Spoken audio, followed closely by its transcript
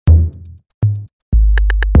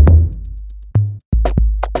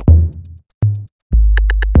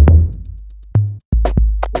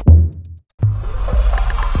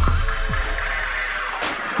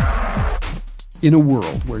In a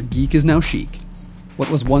world where geek is now chic, what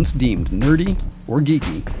was once deemed nerdy or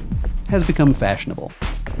geeky has become fashionable.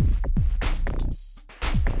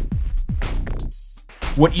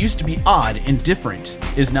 What used to be odd and different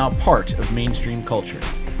is now part of mainstream culture.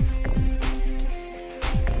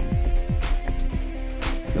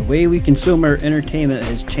 The way we consume our entertainment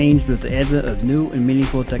has changed with the advent of new and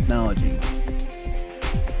meaningful technology.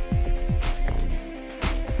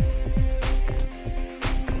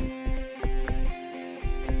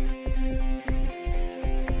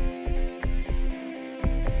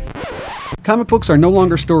 Comic books are no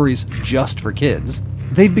longer stories just for kids.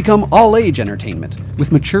 They've become all-age entertainment,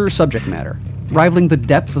 with mature subject matter, rivaling the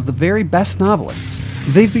depth of the very best novelists.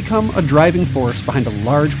 They've become a driving force behind a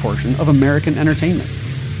large portion of American entertainment.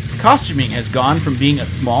 Costuming has gone from being a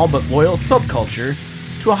small but loyal subculture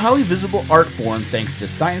to a highly visible art form thanks to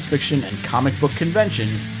science fiction and comic book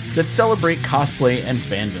conventions that celebrate cosplay and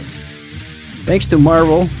fandom. Thanks to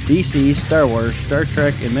Marvel, DC, Star Wars, Star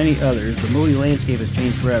Trek, and many others, the movie landscape has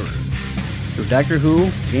changed forever. Through Doctor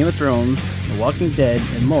Who, Game of Thrones, The Walking Dead,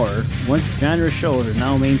 and more, once genre shows are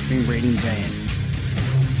now mainstream rating giants.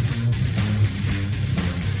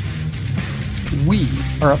 We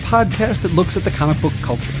are a podcast that looks at the comic book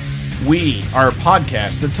culture. We are a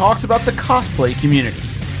podcast that talks about the cosplay community.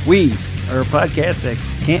 We are a podcast that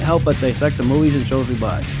can't help but dissect the movies and shows we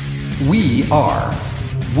watch. We are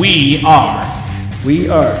We are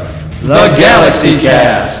the Galaxy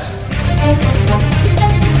Cast.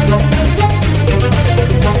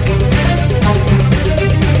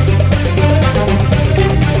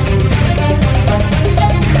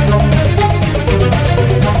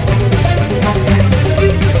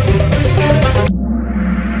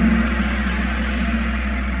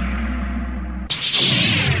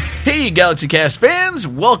 Hey, Galaxy Cast fans!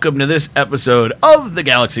 Welcome to this episode of the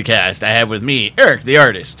Galaxy Cast. I have with me Eric the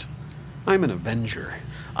Artist. I'm an Avenger.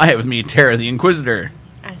 I have with me Tara the Inquisitor.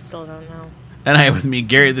 I still don't know. And I have with me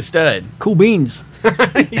Gary the Stud. Cool beans.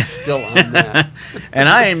 He's still on that. And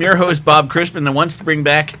I am your host, Bob Crispin, that wants to bring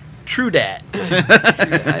back True Dat.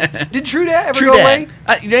 Did True Dat ever go away?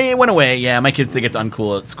 It went away, yeah. My kids think it's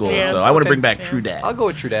uncool at school, Yeah, so I want to okay. bring back Yeah. True Dat. I'll go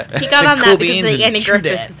with True Dat. He got on Cool that because beans of the and Andy True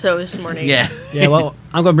Griffith show this morning. Yeah. Yeah, well,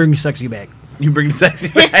 I'm going to bring sexy back. You bring sexy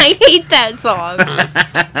back. I hate that song.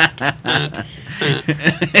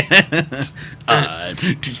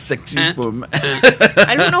 Too sexy for my...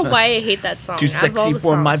 I don't know why I hate that song. Too Out of all sexy the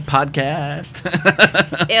for my songs.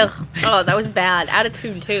 podcast. Ugh. Oh, that was bad.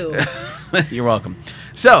 Attitude, too. You're welcome.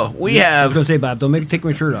 So, we I have... was going to say, Bob, don't make me take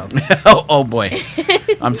my shirt off. oh boy.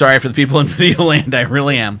 I'm sorry for the people in Videoland. I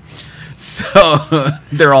really am. So,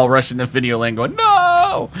 they're all rushing to Videoland going,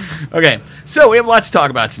 no! Okay, so we have lots to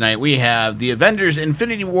talk about tonight. We have the Avengers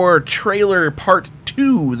Infinity War trailer part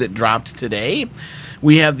 2 that dropped today.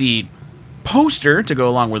 We have the poster to go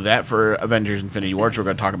along with that for Avengers Infinity War, which we're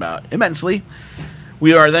going to talk about immensely.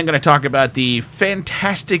 We are then going to talk about the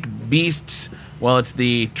Fantastic Beasts. Well, it's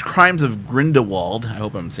the Crimes of Grindelwald. I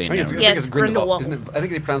hope I'm saying that right. Yes, it's Grindelwald. Grindelwald. I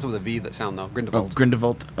think they pronounce it with a V that sound though. Oh, Grindelwald.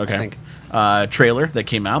 Grindelwald. Okay. I think. Trailer that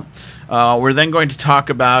came out. We're then going to talk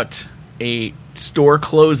about a store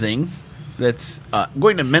closing that's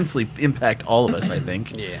going to immensely impact all of us, I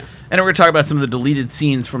think. Yeah. And we're going to talk about some of the deleted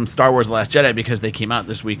scenes from Star Wars The Last Jedi because they came out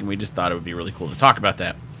this week, and we just thought it would be really cool to talk about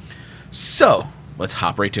that. So, let's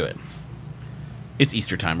hop right to it. It's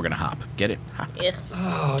Easter time. We're going to hop. Get it? Hop. Ugh.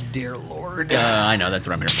 Oh dear Lord. I know. That's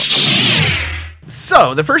what I'm here for.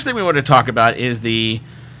 So, the first thing we want to talk about is the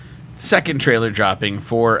second trailer dropping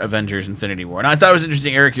for Avengers Infinity War. And I thought it was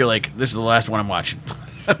interesting, Eric, you're like, this is the last one I'm watching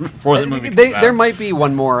before the movie comes out. There might be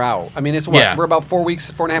one more out. I mean, it's what? Yeah. We're about 4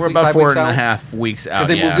 weeks, 4.5 We're weeks, about 5 four weeks and a out. half weeks out.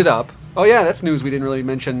 Because they moved it up. Oh, yeah, that's news we didn't really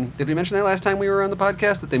mention. Did we mention that last time we were on the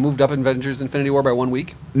podcast, that they moved up Avengers Infinity War by 1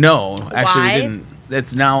 week? No, actually Why? we didn't.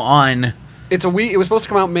 It's now on... It's a week. It was supposed to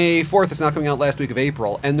come out May 4th. It's now coming out last week of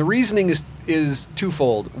April. And the reasoning is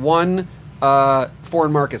twofold. One,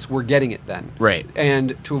 foreign markets, we're getting it then. Right.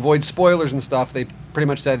 And to avoid spoilers and stuff, they pretty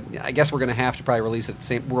much said, I guess we're going to have to probably release it,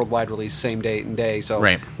 same worldwide release, same date and day, so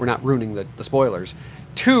Right. we're not ruining the spoilers.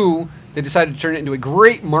 Two, they decided to turn it into a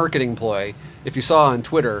great marketing ploy, if you saw on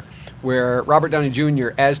Twitter, where Robert Downey Jr.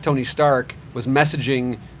 as Tony Stark was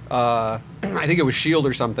messaging, I think it was S.H.I.E.L.D.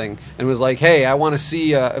 or something, and was like, hey, I want to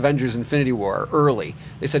see Avengers Infinity War early.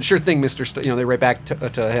 They said, sure thing, Mr. Stark. They write back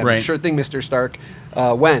to him, Right. Sure thing, Mr. Stark.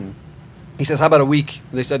 When? He says, how about a week?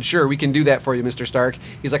 And they said, sure, we can do that for you, Mr. Stark.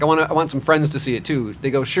 He's like, I want some friends to see it too. They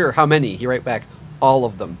go, sure, how many? He write back, all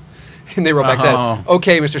of them. And they wrote back, said,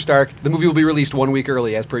 okay, Mr. Stark, the movie will be released 1 week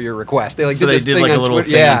early as per your request. They So did they this did, thing like, a on little Twitter.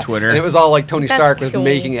 thing Yeah, on Twitter. and it was all like Tony That's Stark was cool.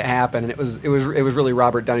 making it happen, and it was really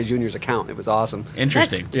Robert Downey Jr.'s account. It was awesome.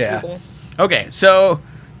 Interesting. That's Yeah. cool. Okay, so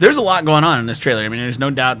there's a lot going on in this trailer. I mean, there's no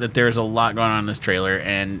doubt that there's a lot going on in this trailer,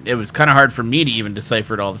 and it was kind of hard for me to even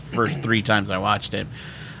decipher it all the first 3 times I watched it.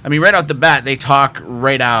 I mean, right out the bat, they talk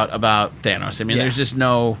right out about Thanos. I mean, there's just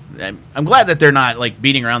no... I'm glad that they're not, like,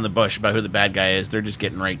 beating around the bush about who the bad guy is. They're just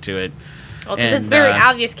getting right to it. Well, because it's very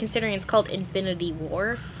obvious considering it's called Infinity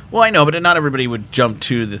War. Well, I know, but not everybody would jump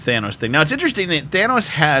to the Thanos thing. Now, it's interesting that Thanos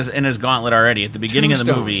has in his gauntlet already at the beginning of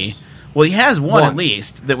the movie... Well, he has one at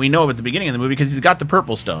least that we know of at the beginning of the movie because he's got the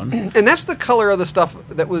purple stone. And that's the color of the stuff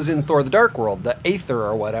that was in Thor the Dark World, the Aether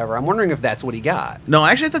or whatever. I'm wondering if that's what he got. No,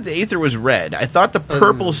 actually, I thought the Aether was red. I thought the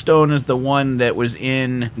purple stone is the one that was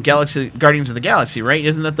in Guardians of the Galaxy, right?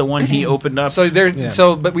 Isn't that the one he opened up?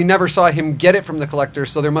 But we never saw him get it from the Collector,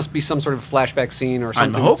 so there must be some sort of flashback scene or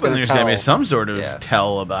something. I'm hoping there's going to be some sort of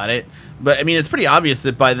tell about it. But, I mean, it's pretty obvious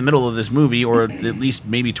that by the middle of this movie, or at least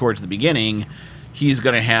maybe towards the beginning... he's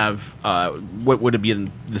going to have what would it be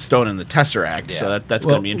in the stone in the Tesseract, so that's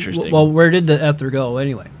going to be interesting. Well, where did the Aether go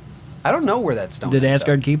anyway? I don't know where that stone did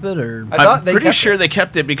Asgard keep it, or I'm pretty sure they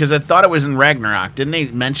kept it because I thought it was in Ragnarok. Didn't they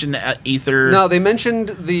mention Aether? No, they mentioned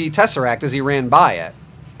the Tesseract as he ran by it,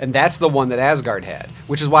 and that's the one that Asgard had,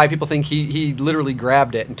 which is why people think he literally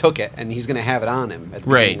grabbed it and took it, and he's going to have it on him at the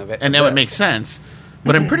beginning of it. And that would make sense.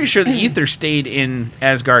 But I'm pretty sure the Aether stayed in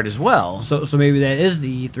Asgard as well. So maybe that is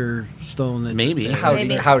the Aether stone. That maybe. How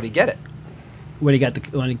did he get it? When he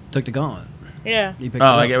took the gauntlet. Yeah.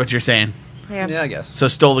 I get what you're saying. Yeah, I guess. So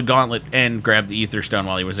stole the gauntlet and grabbed the Aether stone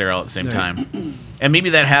while he was there all at the same time. And maybe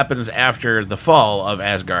that happens after the fall of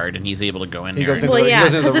Asgard, and he's able to go in there. Because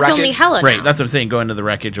it's only Hela now. Right, that's what I'm saying, go into the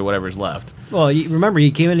wreckage or whatever's left. Well, remember, he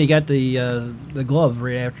came in, he got the glove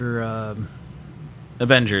right after...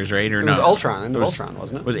 Avengers, right? Or it was Ultron, Ultron,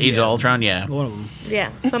 wasn't it? Was Age of Ultron, yeah. One of them. Yeah,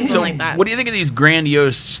 something like that. What do you think of these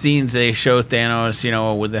grandiose scenes they show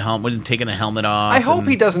Thanos, with the helmet, with taking the helmet off? I hope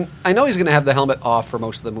he doesn't. I know he's going to have the helmet off for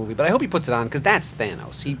most of the movie, but I hope he puts it on because that's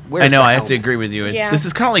Thanos. He wears. I know. I have helmet. to agree with you. Yeah. This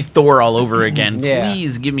is kind of like Thor all over again. Yeah.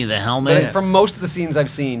 Please give me the helmet. But from most of the scenes I've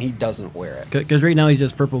seen, he doesn't wear it. Because right now he's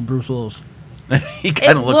just purple Bruce Willis. He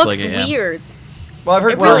kind of looks like it. It looks weird. Well, I've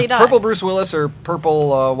heard It really does. purple Bruce Willis or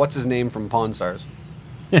purple what's his name from Pawn Stars.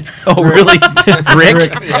 Oh, really?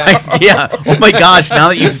 Rick? Yeah. Oh, my gosh. Now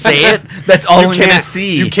that you say it, that's all I'm going to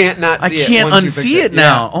see. You can't not see it. I can't unsee it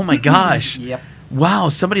now. Yeah. Oh, my gosh. Yep. Wow.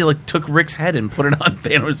 Somebody took Rick's head and put it on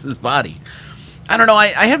Thanos' body. I don't know.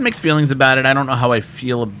 I have mixed feelings about it. I don't know how I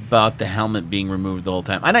feel about the helmet being removed the whole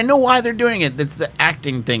time. And I know why they're doing it. It's the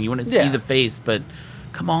acting thing. You want to see the face, but...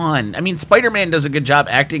 Come on. I mean, Spider-Man does a good job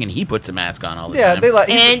acting, and he puts a mask on all the time.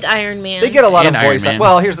 And Iron Man. They get a lot of Iron voice. Man.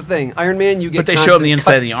 Well, here's the thing. Iron Man, you get But they show him the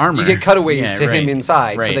inside of the armor. You get cutaways to him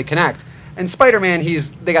inside, so right. they connect. And Spider-Man,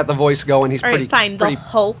 they got the voice going. He's pretty the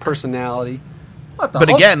Hulk. personality.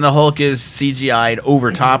 But again, the Hulk is CGI'd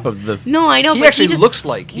over top of the... No, I know, he but actually looks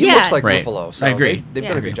like Right. Ruffalo. So I agree. They've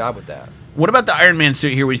done a good job with that. What about the Iron Man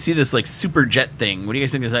suit here? We see this super jet thing. What do you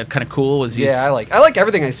guys think? Is that kind of cool? I like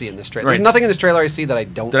everything I see in this trailer. Right. There's nothing in this trailer I see that I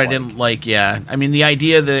don't. I didn't like. Yeah, I mean the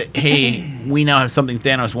idea that hey, we now have something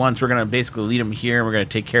Thanos wants. We're gonna basically lead him here. We're gonna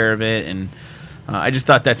take care of it, and I just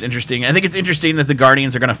thought that's interesting. I think it's interesting that the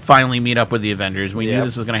Guardians are gonna finally meet up with the Avengers. We knew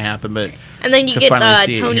this was gonna happen, but and then you get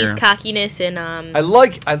Tony's cockiness and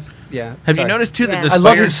Have you noticed too that the I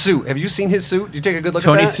love his suit. Have you seen his suit? Did you take a good look at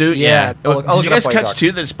that? Tony's suit? Yeah. Did you guys catch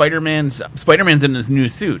too that Spider-Man's in his new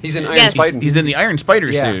suit? He's in Iron Spider. He's in the Iron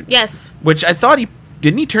Spider suit. Yes. Which I thought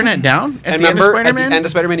didn't he turn that down at the end of Spider-Man? At the end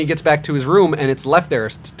of Spider-Man, he gets back to his room and it's left there.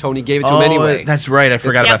 Tony gave it to him anyway. That's right. I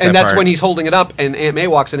forgot about that. And that's when he's holding it up, and Aunt May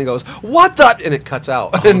walks in and goes, "What the?" And it cuts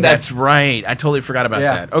out. And that's right. I totally forgot about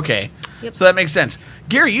that. Okay, so that makes sense.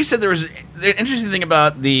 Gary, you said there was an interesting thing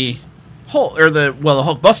about the Hulk or the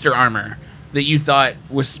Hulkbuster armor that you thought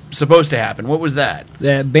was supposed to happen. What was that?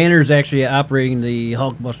 That Banner's actually operating the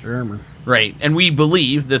Hulkbuster armor. Right, and we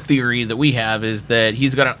believe the theory that we have is that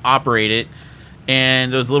he's going to operate it.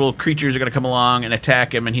 And those little creatures are going to come along and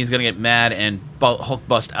attack him, and he's going to get mad and Hulk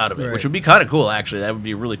bust out of it, which would be kind of cool, actually. That would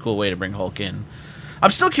be a really cool way to bring Hulk in. I'm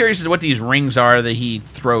still curious as to what these rings are that he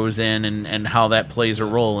throws in and how that plays a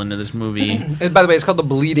role into this movie. And by the way, it's called the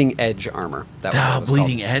Bleeding Edge armor.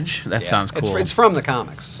 Bleeding Edge? That sounds cool. It's from the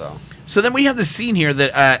comics, So then we have the scene here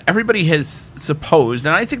that everybody has supposed,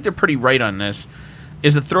 and I think they're pretty right on this,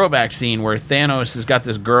 is a throwback scene where Thanos has got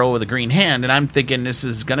this girl with a green hand, and I'm thinking this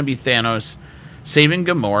is going to be Thanos saving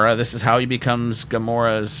Gamora. This is how he becomes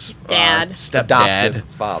Gamora's stepdad,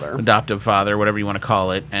 adoptive father, whatever you want to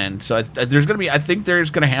call it. And so I think there's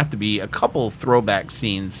going to have to be a couple throwback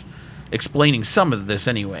scenes explaining some of this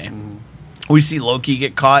anyway. We see Loki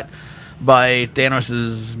get caught by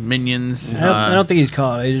Thanos' minions. I don't think he's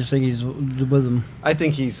caught. I just think he's with them. I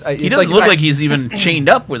think he's. He doesn't look like he's even chained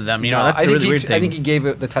up with them. You know, that's the really weird thing. I think he gave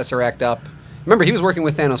the Tesseract up. Remember, he was working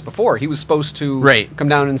with Thanos before. He was supposed to come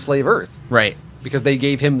down and enslave Earth. Right. Because they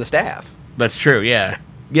gave him the staff. That's true, yeah.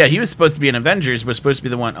 Yeah, he was supposed to be an Avengers, but supposed to be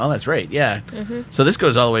the one. Oh, that's right, yeah. Mm-hmm. So this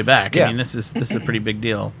goes all the way back. Yeah. I mean, this is a pretty big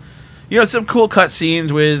deal. You know, some cool cut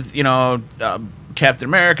scenes with, Captain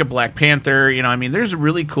America, Black Panther. You know, I mean, there's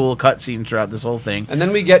really cool cut scenes throughout this whole thing. And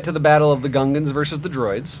then we get to the battle of the Gungans versus the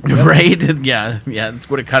droids. Right? Yeah, that's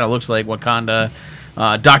what it kind of looks like. Wakanda.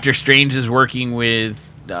 Doctor Strange is working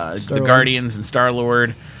with the Guardians and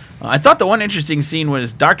Star-Lord. I thought the one interesting scene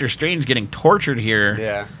was Doctor Strange getting tortured here.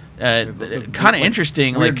 Yeah. Kind of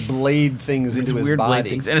interesting. Weird blade things into his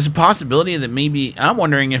body. And it's a possibility that maybe... I'm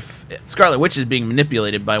wondering if Scarlet Witch is being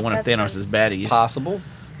manipulated by one of Thanos' baddies. Possible.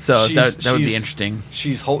 So that would be interesting.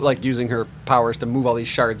 She's using her powers to move all these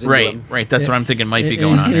shards into him. Right. That's what I'm thinking might be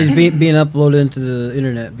going on. It's being uploaded into the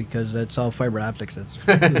internet because that's all fiber optics.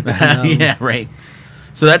 Yeah, right.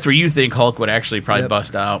 So that's where you think Hulk would actually probably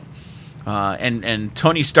bust out. And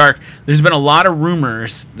Tony Stark, there's been a lot of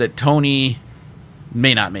rumors that Tony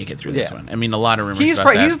may not make it through this one. I mean, a lot of rumors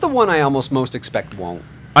about that. He's the one I almost most expect won't.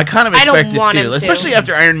 I kind of expect it too, to. Especially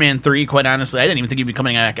after Iron Man 3, quite honestly. I didn't even think he'd be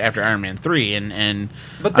coming back after Iron Man 3, and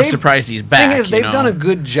I'm surprised he's back. The thing is, they've done a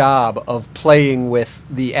good job of playing with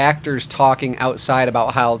the actors talking outside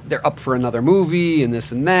about how they're up for another movie and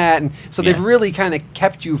this and that, and so they've really kind of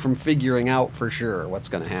kept you from figuring out for sure what's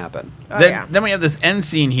going to happen. Then we have this end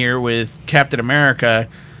scene here with Captain America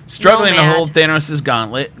struggling to hold Thanos'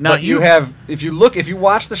 gauntlet. Now, but if you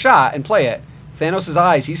watch the shot and play it, Thanos'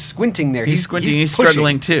 eyes, he's squinting there. He's squinting, he's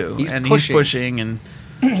struggling too. He's pushing. And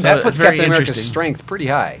so that puts Captain America's strength pretty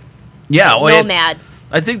high. Yeah, Nomad.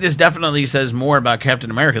 I think this definitely says more about Captain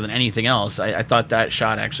America than anything else. I thought that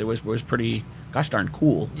shot actually was pretty, gosh darn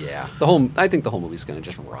cool. Yeah, I think the whole movie's going to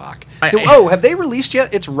just rock. Have they released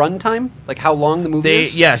yet its runtime? Like how long the movie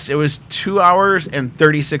is? Yes, it was 2 hours and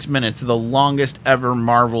 36 minutes, the longest ever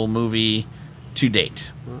Marvel movie to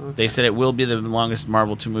date. Okay. They said it will be the longest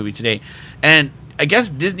Marvel movie to date. And I guess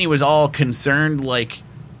Disney was all concerned, like,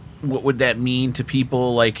 what would that mean to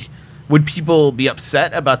people? Like, would people be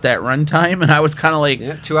upset about that runtime? And I was kind of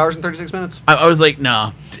like... 2 hours and 36 minutes. I was like,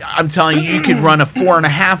 no. I'm telling you, you could run a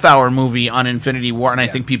 4.5 hour movie on Infinity War, and I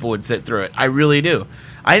think people would sit through it. I really do.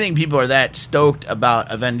 I think people are that stoked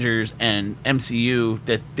about Avengers and MCU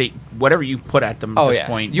that whatever you put at them at this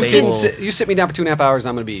point, you sit me down for 2.5 hours,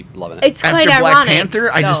 I'm going to be loving it. It's quite After ironic. Black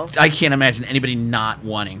Panther, I can't imagine anybody not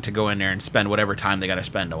wanting to go in there and spend whatever time they got to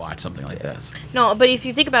spend to watch something like this. No, but if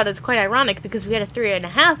you think about it, it's quite ironic because we had a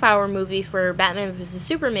 3.5 hour movie for Batman vs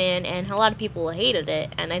Superman, and a lot of people hated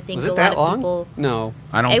it. And I think was it a that lot long? of people. No,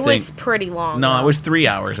 I don't. It was pretty long. No, it was 3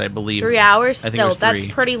 hours, I believe. 3 hours. I think it was 3.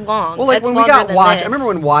 That's pretty long. Well, like that's when we got Watchmen. I remember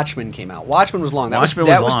when Watchmen came out. Watchmen was long. That was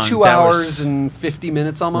long. 2 hours and 50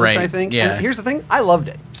 minutes almost. Right, I think. yeah. And here's the thing: I loved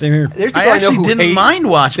it. Same here. There's people I actually know who didn't mind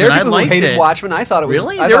Watchmen. There are people I liked who hated it. Watchmen. I thought it was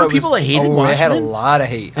really. There were people that hated Watchmen. I had a lot of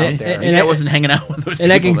hate out there. And I wasn't hanging out with those people.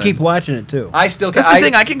 And I can then. keep watching it too. I still. That's the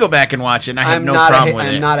thing. I can go back and watch it. And I have no problem with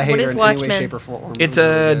it. I'm not a hater is in any way, Watchmen? shape, or form. It's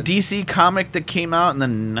a DC comic that came out in the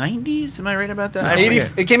 90s. Am I right about that?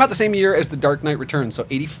 It came out the same year as The Dark Knight Returns, so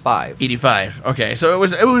 85. 85. Okay, so it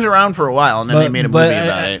was around for a while, and then they made a movie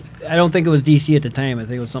about it. I don't think it was DC at the time. I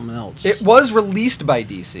think it was something else. It was released by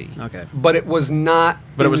DC. Okay. But it was not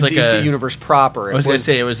But it was the like DC universe proper. I was going to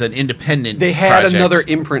say it was an independent They had project. another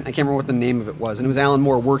imprint. I can't remember what the name of it was, and it was Alan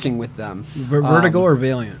Moore working with them. Vertigo or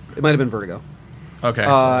Valiant? It might have been Vertigo. Okay.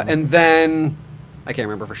 And then I can't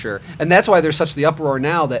remember for sure. And that's why there's such the uproar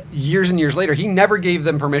now that years and years later, he never gave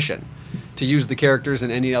them permission to use the characters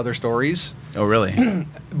in any other stories. Oh, really?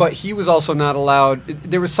 But he was also not allowed.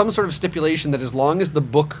 There was some sort of stipulation that as long as the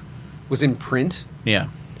book was in print, Yeah.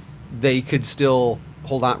 they could still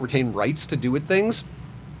retain rights to do with things.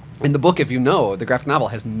 And the book, if you know, the graphic novel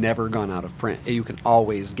has never gone out of print. You can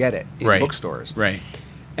always get it in bookstores. Right.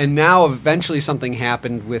 And now eventually something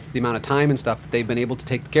happened with the amount of time and stuff that they've been able to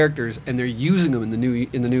take the characters and they're using them in the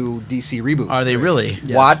new DC reboot. Are they really?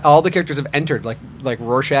 Yes. All the characters have entered. Like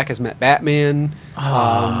Rorschach has met Batman.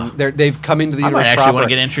 They've come into the universe. I might actually proper. want to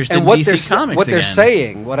get interested and in what DC Comics What they're again.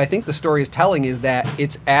 saying, what I think the story is telling, is that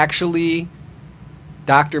it's actually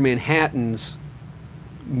Dr. Manhattan's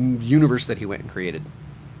universe that he went and created.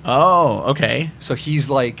 Oh, okay. So he's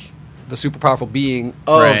like the super powerful being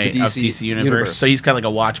of Right, the DC, universe. So he's kind of like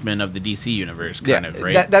a Watchman of the DC universe, kind of,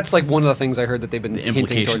 right? That's like one of the things I heard that they've been hinting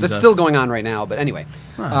implications towards. It's of- still going on right now, but anyway.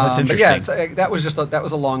 That's But yeah, interesting. that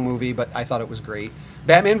was a long movie, but I thought it was great.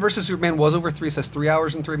 Batman vs Superman was over 3. It says 3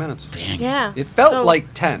 hours and 3 minutes. Dang. Yeah. It felt So- like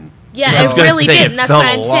 10. Yeah, I was it gonna really say, did, it and that's felt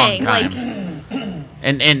what a I'm long saying. time. Like,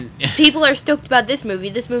 And people are stoked about this movie.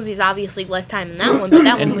 This movie is obviously less time than that one, but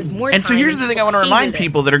that one was more time. and so here's the thing I want to people remind hated it.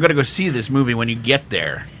 people that are going to go see this movie when you get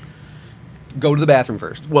there. Go to the bathroom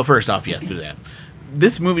first. Well, first off, yes, do that.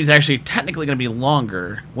 This movie's actually technically going to be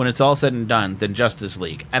longer when it's all said and done than Justice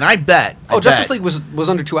League. And I bet... Justice League was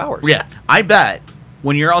under 2 hours. Yeah, I bet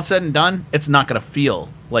when you're all said and done, it's not going to feel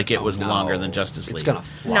like it was no. longer than Justice League. It's going to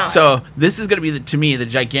fly. No. So this is going to be, to me, the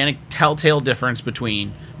gigantic telltale difference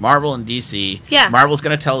between Marvel and DC. Yeah. Marvel's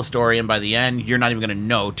going to tell a story, and by the end, you're not even going to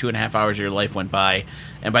know 2.5 hours of your life went by.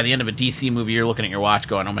 And by the end of a DC movie, you're looking at your watch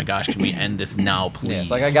going, oh my gosh, can we end this now, please? Yeah,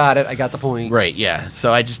 it's like, I got it. I got the point. Right, yeah.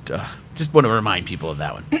 So I just want to remind people of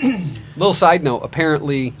that one. Little side note,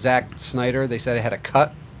 apparently Zack Snyder, they said it had a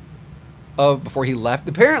cut of before he left.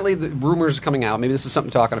 Apparently the rumors are coming out, maybe this is something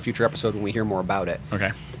to talk on a future episode when we hear more about it,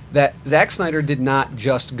 Okay. that Zack Snyder did not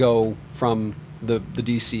just go from the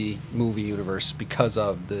DC movie universe because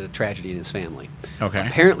of the tragedy in his family. Okay.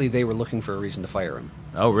 Apparently they were looking for a reason to fire him.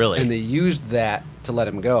 Oh, really? And they used that to let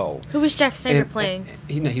him go. Who was Jack Snyder And- playing?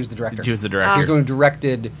 He was the director. He was the He's director. the one who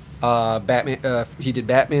directed Batman. He did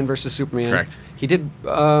Batman versus Superman. Correct. He did.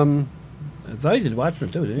 I thought he did Watchmen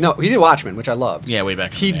too, didn't he? No, he did Watchmen, which I loved. Yeah, way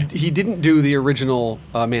back in He the day. he didn't do the original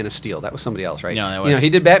Man of Steel. That was somebody else, right? No, that You know, was- he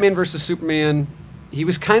did Batman versus Superman. He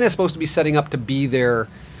was kind of supposed to be setting up to be their.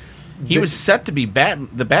 He was set to be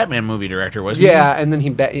the Batman movie director, wasn't Yeah, and then he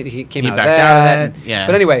came He out of backed that. out of that, yeah.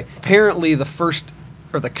 But anyway, apparently the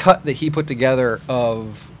cut that he put together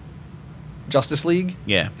of Justice League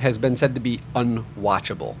Yeah. has been said to be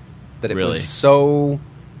unwatchable. That it Really? was so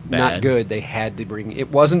not Bad. good they had to bring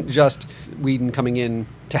it wasn't just Whedon coming in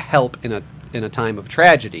to help in a time of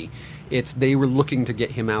tragedy. It's they were looking to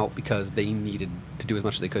get him out because they needed to do as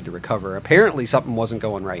much as they could to recover. Apparently something wasn't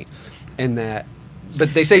going right. And that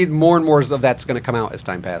but they say more and more of that's going to come out as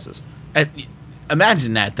time passes.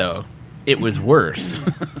 Imagine that, though. It was worse.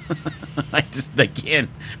 I can't.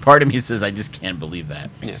 Part of me says I just can't believe that.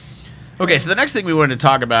 Yeah. Okay, so the next thing we wanted to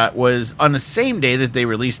talk about was on the same day that they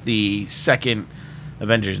released the second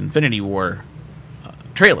Avengers Infinity War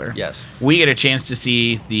trailer. Yes. We get a chance to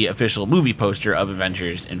see the official movie poster of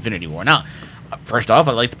Avengers Infinity War. Now, first off,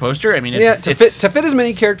 I like the poster. I mean, it's, To fit as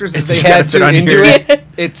many characters as it's they gotta had fit to on into here. it,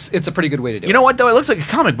 it's a pretty good way to do You it. know what, though? It looks like a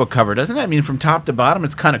comic book cover, doesn't it? I mean, from top to bottom,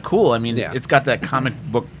 it's kind of cool. I mean, Yeah. it's got that comic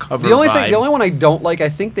book cover The only vibe. one I don't like, I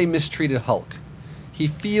think they mistreated Hulk. He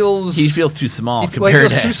feels too small he compared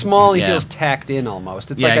feels to... too small. He Yeah. feels tacked in almost.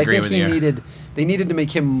 It's Yeah, like I I agree think with he you. they needed to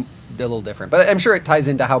make him a little different. But I'm sure it ties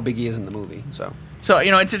into how big he is in the movie. So,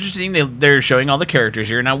 it's interesting. They're showing all the characters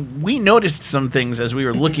here. Now, we noticed some things as we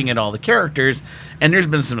were looking at all the characters, and there's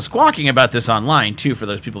been some squawking about this online, too, for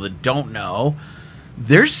those people that don't know.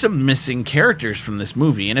 There's some missing characters from this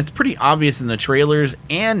movie, and it's pretty obvious in the trailers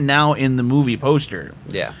and now in the movie poster.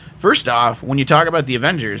 Yeah, First off, when you talk about the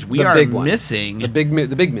Avengers, we the are big one. missing the big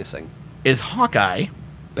missing. is Hawkeye.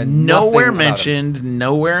 Been Nowhere nothing about mentioned,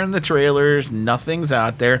 nowhere in the trailers, nothing's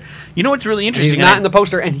out there. You know what's really And interesting? he's not in the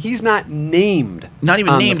poster, and he's not named. Not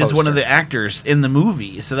even on the named as one of poster. the actors in the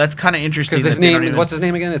movie, so that's kind of interesting. Because his that they don't name, even- what's his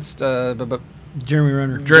name again? It's Jeremy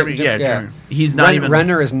Renner. Jeremy, Jeremy. He's not even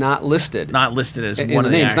Renner is not listed. not listed as in one the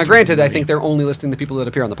of the names. actors. Now, in granted, the I movie. think they're only listing the people that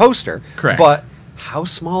appear on the poster. Correct. But how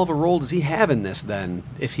small of a role does he have in this then?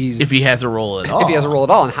 If he has a role at all. if he has a role at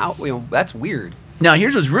all, and how that's weird. Now,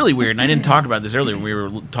 here's what's really weird, and I didn't talk about this earlier when we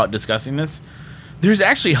were discussing this. There's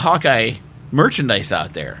actually Hawkeye merchandise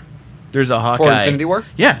out there. There's a Hawkeye Infinity War?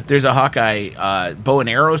 Yeah, there's a Hawkeye bow and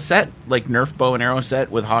arrow set, like Nerf bow and arrow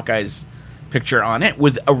set with Hawkeye's picture on it,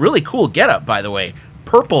 with a really cool getup, by the way,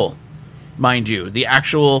 purple, mind you, the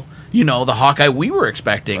actual, the Hawkeye we were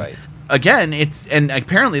expecting. Right. Again, and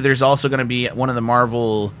apparently there's also going to be one of the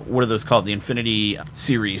Marvel, what are those called, the Infinity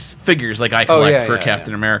series figures, like I collect for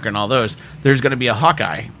Captain America and all those. There's going to be a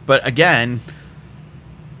Hawkeye, but again,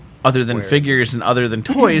 other than Where is figures and other than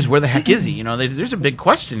toys, where the heck is he? There's a big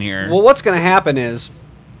question here. Well, what's going to happen is,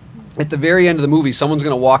 at the very end of the movie, someone's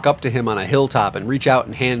going to walk up to him on a hilltop and reach out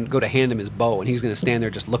and hand him his bow, and he's going to stand there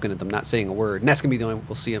just looking at them, not saying a word, and that's going to be the only way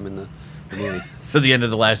we'll see him in the movie. So the end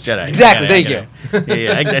of The Last Jedi. Exactly, I get thank it.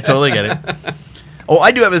 Yeah, I totally get it. Oh,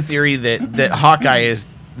 I do have a theory that Hawkeye is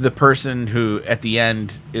the person who, at the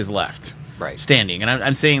end, is left Right. standing. And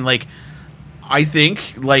I'm saying, like, I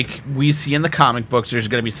think, like we see in the comic books, there's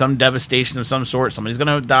going to be some devastation of some sort. Somebody's going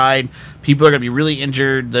to have died. People are going to be really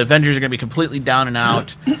injured. The Avengers are going to be completely down and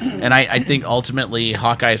out. And I think ultimately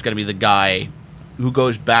Hawkeye is going to be the guy who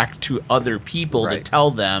goes back to other people to Right. tell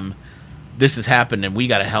them this has happened and we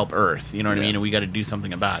got to help Earth. You know what I mean? And we got to do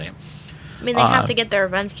something about it. I mean, they have to get there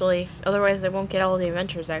eventually. Otherwise, they won't get all the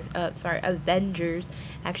Avengers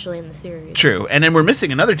actually in the series. True. And then we're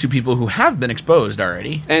missing another two people who have been exposed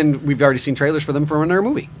already. And we've already seen trailers for them from another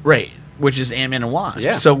movie. Right. Which is Ant-Man and Wasp.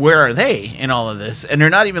 Yeah. So where are they in all of this? And they're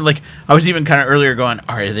not even like, I was even kind of earlier going,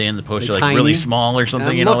 are they in the poster They're like really tiny. small or something?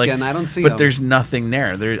 I'm You know, like, looking, I don't see but them. there's nothing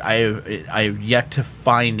there. I've yet to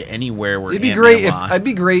find anywhere where It'd be Ant-Man great and if Wasp. I'd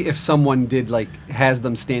be great if someone did like has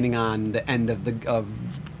them standing on the end of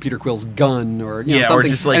Peter Quill's gun or you know, yeah, something, or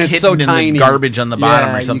just like and it's hidden so in tiny. the garbage on the bottom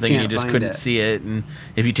Yeah, or something, and you can't just find couldn't it. see it. And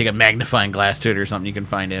if you take a magnifying glass to it or something, you can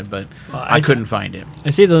find it. But Well, I couldn't find it. I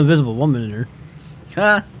see the Invisible Woman in there.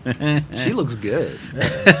 She looks good.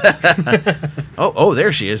 Oh,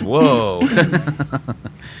 there she is. Whoa.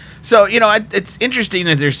 So, you know, it's interesting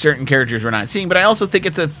that there's certain characters we're not seeing, but I also think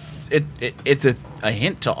it's a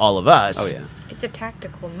hint to all of us. Oh yeah. It's a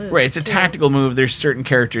tactical move. Right, it's a too. tactical move. There's certain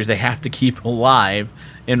characters they have to keep alive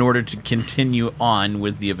in order to continue on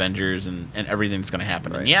with the Avengers and everything that's going to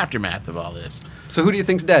happen in the aftermath of all this. So who do you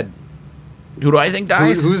think's dead? Who do I think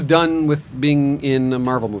dies? Who's done with being in a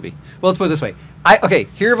Marvel movie? Well, let's put it this way.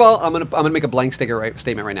 Here of all, I'm gonna make a blank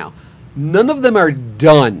statement right now. None of them are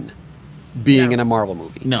done being No. in a Marvel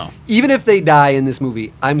movie. No. Even if they die in this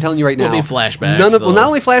movie, I'm telling you right now, There'll be flashbacks, Well, though. not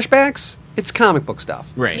only flashbacks, it's comic book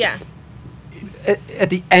stuff. Right. Yeah. At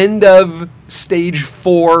the end of stage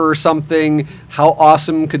 4 or something, how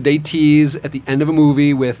awesome could they tease at the end of a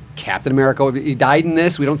movie with Captain America? He died in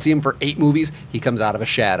this. We don't see him for 8 movies. He comes out of a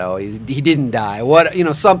shadow. He didn't die. What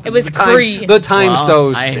something? It was the time, Kree. the time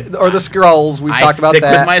Well, stones or the Skrulls. We've I talked about stick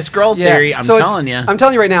with that. my Skrull theory. I'm so it's- telling ya. I'm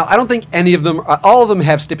telling you right now. I don't think any of them. All of them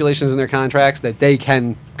have stipulations in their contracts that they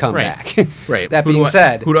can come Right. back. Right. That Who being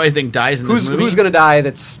said, who do I think dies in this movie? who's going to die?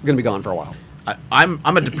 That's going to be gone for a while. I'm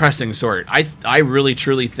a depressing sort. I really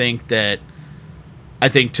truly think that I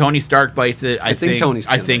think Tony Stark bites it. I think Tony's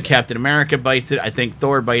I gonna think bite it. Captain America bites it. I think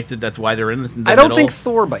Thor bites it. That's why they're in this. I don't think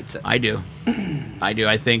Thor bites it. I do. I do.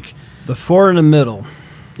 I think The four in the middle.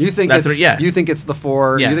 You think That's it's what- yeah. You think it's the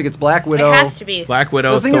 4? Yeah. You think it's Black Widow? It has to be. Black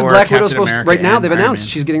Widow. Well, the thing Thor, is, Black Captain Widow's supposed America, right now. and They've Iron announced Man.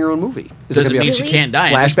 she's getting her own movie. Is Doesn't it mean going she to be can't die.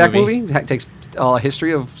 a in this flashback movie. movie? It takes a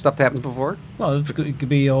history of stuff that happens before, Well, it could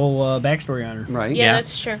be a whole backstory on her. right? Yeah, Yeah.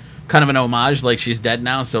 that's true. Kind of an homage, like she's dead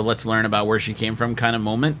now, so let's learn about where she came from kind of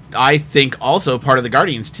moment. I think also part of the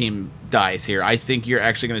Guardians team dies here. I think you're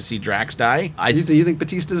actually going to see Drax die. You think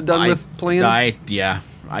Batista's done with playing? Yeah.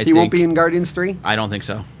 He won't be in Guardians 3? I don't think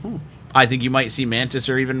so. I think you might see Mantis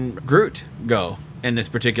or even Groot go in this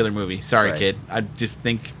particular movie. Sorry, Right. kid. I just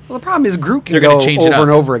think Well, the problem is Groot can They're gonna go change it over up.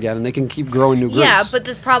 and over again, and they can keep growing new Groots. Yeah, but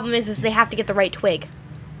the problem is they have to get the right twig.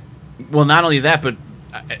 well, not only that, but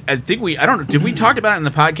I think I don't know. Did we talk about it in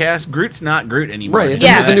the podcast? Groot's not Groot anymore. Right, Did it's, you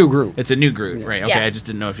a- know it's a that? new Groot. It's a new Groot, right? Okay, Yeah. I just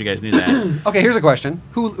didn't know if you guys knew that. Okay, here's a question: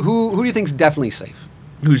 Who do you think's definitely safe?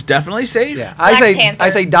 Who's definitely safe? Yeah, Black Panther. I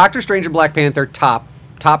say Doctor Strange and Black Panther top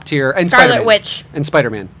tier, and Scarlet Spider-Man. Witch. and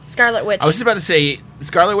Spider-Man. Scarlet Witch. I was just about to say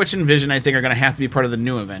Scarlet Witch and Vision. I think are going to have to be part of the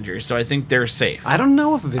new Avengers, so I think they're safe. I don't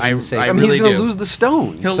know if Vision's safe. I I mean, he's really going to do. lose the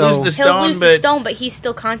stone. He'll so- lose the He'll stone, lose but the stone, but he's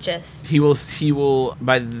still conscious. he will.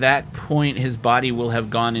 By that point, his body will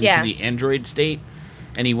have gone into Yeah. the android state,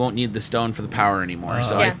 and he won't need the stone for the power anymore.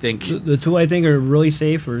 So I Yeah. think The two I think are really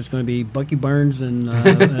safe are going to be Bucky Barnes and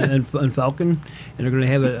and Falcon, and they're going to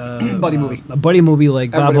have a Buddy movie. a buddy movie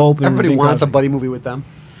like Bob everybody, Hope. And everybody Bing wants a Crosby. buddy movie with them.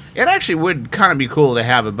 it actually would kind of be cool to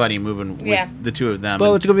have a buddy moving with Yeah. the two of them.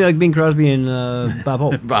 Well, and it's going to be like Bing Crosby and Bob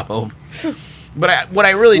Hope. Bob Hope. But what I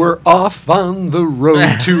really We're off on the road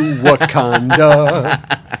to Wakanda.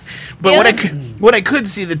 but The what I other- what I could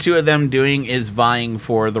see the two of them doing is vying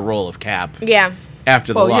for the role of Cap Yeah.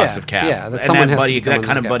 after the Well, loss yeah, of Cap. yeah, that and someone that has to buddy, become that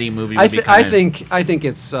kind of like buddy Cap. movie. I, Would be I kinda- think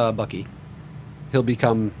it's Bucky. He'll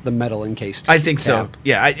become the metal encased. I think so. Cap.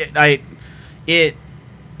 Yeah, it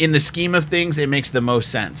in the scheme of things, it makes the most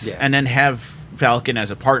sense. Yeah. And then have Falcon as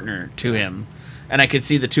a partner to him, and I could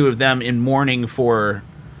see the two of them in mourning for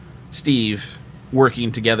Steve,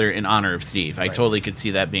 working together in honor of Steve. I totally could see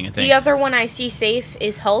that being a thing. The other one I see safe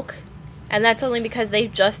is Hulk, and that's only because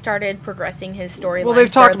they've just started progressing his storyline. Well, they've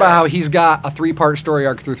talked about how further. he's got a 3-part story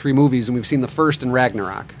arc through 3 movies, and we've seen the first in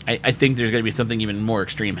Ragnarok. I think there's going to be something even more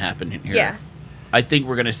extreme happening here. Yeah. I think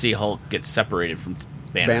we're going to see Hulk get separated from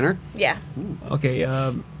Banner. Yeah. Okay.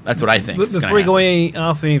 That's what I think. is Before gonna we go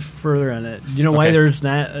happen. any further on that, do you know why Okay. there's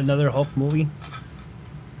not another Hulk movie? What do you mean?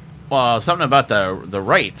 There's What Well, something about the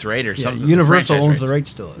rights, right, or Yeah, something. Universal franchise owns the rights.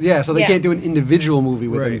 rights to it. Yeah, so they Yeah. can't do an individual movie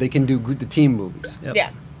with him. Right. They can do the team movies. Yep. Yeah.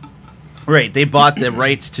 Right, they bought the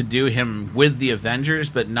rights to do him with the Avengers,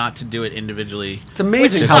 but not to do it individually. It's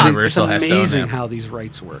amazing Which how Universal has to own them. these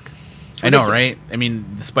rights work. It's I know, ridiculous. right? I mean,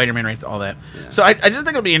 the Spider-Man rights, all that. Yeah. So I just think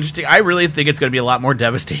it'll be interesting. I really think it's going to be a lot more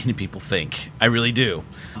devastating than people think. I really do.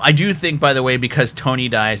 I do think, by the way, because Tony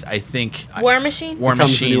dies, I think War Machine? War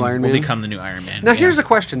Becomes the Machine new Iron will Man? become the new Iron Man. Now, Yeah. here's a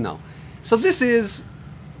question, though. So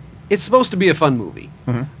it's supposed to be a fun movie.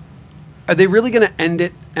 Mm-hmm. Are they really going to end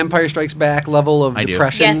it Empire Strikes Back level of I do.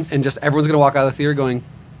 depression, Yes. and just everyone's going to walk out of the theater going,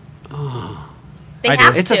 They I do.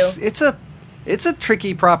 have it's to. a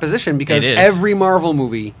tricky proposition because It is. every Marvel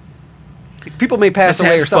movie, people may pass Just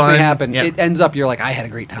away have or stuff may fun. happen. Yeah. It ends up you're like, I had a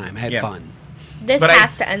great time, I had Yeah. fun. This But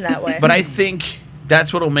has to end that way. But I think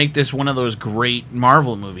that's what'll make this one of those great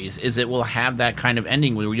Marvel movies. Is it will have that kind of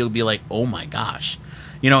ending where you'll be like, oh my gosh,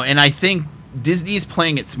 And I think Disney's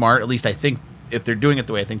playing it smart. At least I think if they're doing it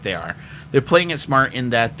the way I think they are, they're playing it smart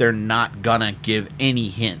in that they're not gonna give any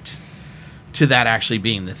hint to that actually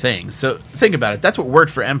being the thing. So think about it. That's what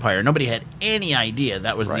worked for Empire. Nobody had any idea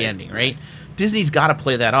that was Right. the ending, right? Disney's got to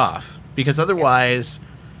play that off because otherwise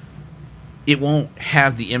it won't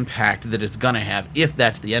have the impact that it's going to have if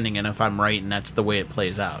that's the ending and if I'm right and that's the way it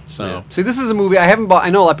plays out. So Yeah. See, this is a movie I haven't bought. I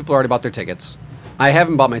know a lot of people already bought their tickets. I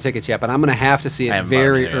haven't bought my tickets yet, but I'm going to have to see I it haven't bought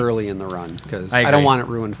very it yet. early in the run because I I don't agree. want it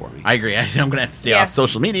ruined for me. I agree. I'm going to have to stay Yeah. off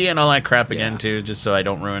social media and all that crap again Yeah. too, just so I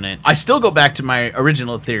don't ruin it. I still go back to my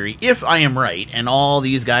original theory. If I am right and all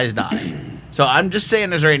these guys die, so I'm just saying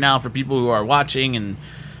this right now for people who are watching and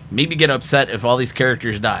maybe get upset if all these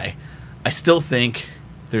characters die. I still think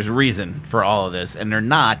there's a reason for all of this, and they're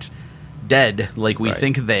not dead like we Right.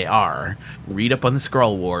 think they are. Read up on the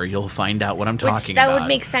Skrull War. You'll find out what I'm talking that about. would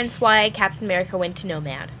make sense why Captain America went to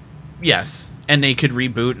Nomad. Yes, and they could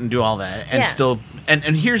reboot and do all that, and Yeah. still. And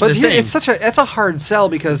here's But the here, thing. it's a hard sell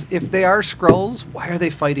because if they are Skrulls, why are they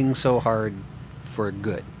fighting so hard for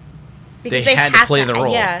good? Because They had to have play the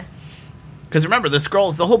role. Yeah. Because remember, the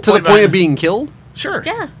Skrulls. The whole To the point point about- of being killed? Sure.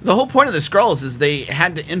 Yeah. The whole point of the Skrulls is they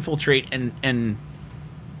had to infiltrate and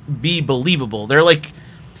be believable. They're like,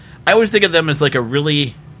 I always think of them as like a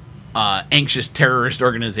really anxious terrorist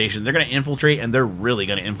organization. They're going to infiltrate, and they're really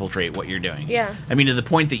going to infiltrate what you're doing. Yeah. I mean, to the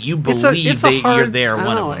point that you It's believe a hard, you're there. I One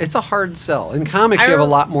don't know, of them. It's a hard sell. In comics, I you have a rem-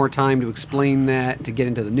 lot more time to explain that, to get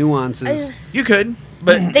into the nuances. You could,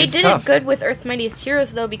 but They It's did tough. it good with Earth's Mightiest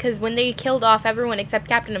Heroes, though, because when they killed off everyone except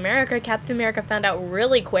Captain America found out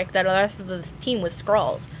really quick that the rest of the team was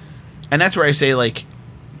Skrulls. and that's where I say like,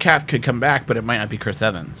 Cap could come back, but it might not be Chris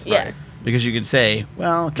Evans. Yeah. Right. Because you could say,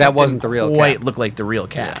 well, Cap That wasn't didn't the real quite Cap. look like the real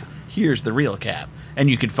Cap. Yeah. Here's the real Cap. And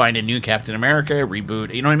you could find a new Captain America,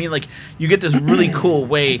 reboot. You know what I mean? Like, you get this really cool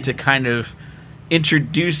way to kind of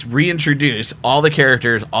reintroduce all the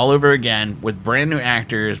characters all over again with brand new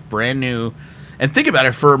actors, brand new. And think about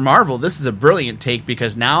it, for Marvel, this is a brilliant take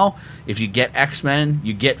because now, if you get X-Men,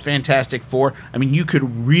 you get Fantastic Four, I mean, you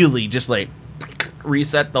could really just, like,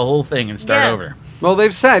 reset the whole thing and start Yeah. over. Well,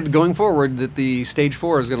 they've said going forward that the Stage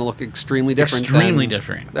 4 is going to look extremely different. Extremely than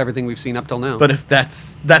different. Everything we've seen up till now. But if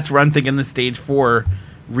that's where I'm thinking the Stage 4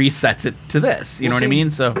 resets it to this. You know what I see.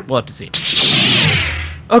 mean? So we'll have to see.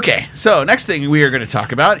 Okay, so next thing we are going to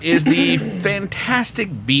talk about is the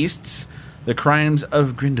Fantastic Beasts, The Crimes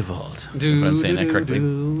of Grindelwald. If I'm saying that correctly.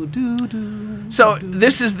 So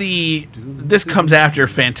this comes after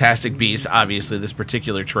Fantastic Beasts, obviously, this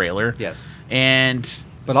particular trailer. Yes. And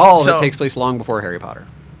But all of so- it takes place long before Harry Potter.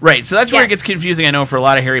 right, so that's where it Yes. gets confusing, I know, for a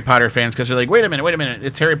lot of Harry Potter fans, because they're like, wait a minute,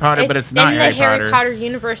 it's Harry Potter, but it's not in Harry the Harry Potter. Potter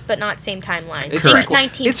universe, but not same timeline. It's Correct. prequels.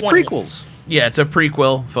 1920s. It's prequels. Yeah, it's a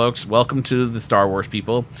prequel, folks. Welcome to the Star Wars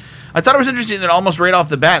people. I thought it was interesting that almost right off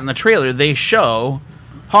the bat in the trailer, they show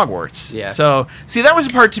Hogwarts. Yeah. So, see, that was a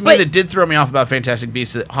part to me But- that did throw me off about Fantastic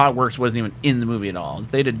Beasts, that Hogwarts wasn't even in the movie at all.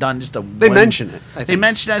 If they'd have done just They mention it, I They think.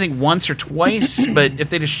 mentioned it, I think, once or twice, but if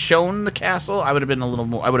they'd have shown the castle, I would have been a little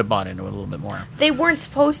more, I would have bought into it a little bit more. They weren't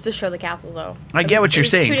supposed to show the castle, though. I get what you're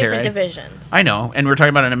saying, Two different Terry. divisions. I know, and we're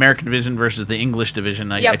talking about an American division versus the English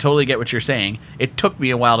division. I Yep. totally get what you're saying. It took me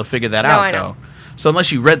a while to figure that No, out, I know. though. So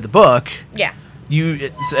unless you read the book, Yeah.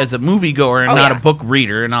 as a moviegoer and Oh, not yeah. a book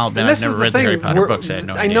reader, and I'll admit And I've this never is the read the thing. Harry Potter books. I had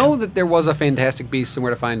no I idea. know that there was a Fantastic Beasts and Where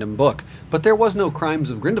to Find Him book, but there was no Crimes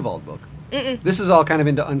of Grindelwald book. This is all kind of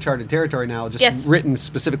into uncharted territory now, just Yes. written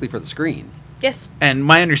specifically for the screen. Yes. And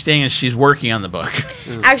my understanding is she's working on the book.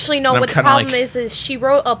 Actually, no. And I'm What the kinda problem like- is she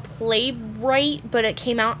wrote a playwright, but it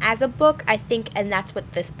came out as a book, I think, and that's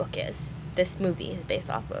what this book is. This movie is based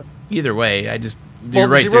off of. Either way, you're Well,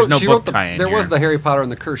 right. she There's wrote- no she book wrote the- tie-in There here. was the Harry Potter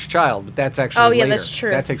and the Cursed Child, but that's actually Oh, yeah, later. that's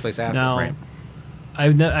true. That takes place after. Now, Right.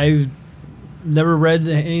 I've never read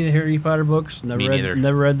any of the Harry Potter books. Me neither.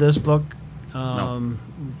 Never read this book.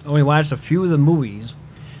 Only watched a few of the movies.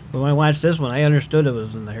 But when I watched this one, I understood it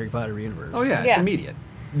was in the Harry Potter universe. Oh, yeah, Yeah. it's immediate.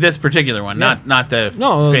 This particular one, Yeah. not the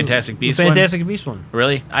Fantastic Beasts the one? Fantastic Beasts one.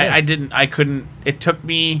 Really? Yeah. I couldn't. It took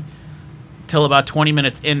me till about 20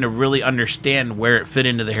 minutes in to really understand where it fit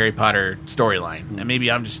into the Harry Potter storyline. And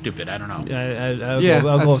maybe I'm just stupid. I don't know. I'll Yeah, go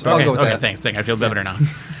I'll with go that. with Okay, that. thanks. I feel better now.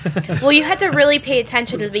 Well, you had to really pay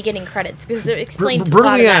attention to the beginning credits because it explained the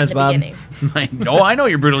brutally plot of that honest, in the Bob. beginning. No, I know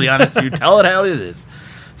you're brutally honest. You tell it how it is.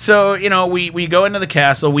 So, we go into the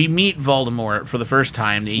castle. We meet Voldemort for the first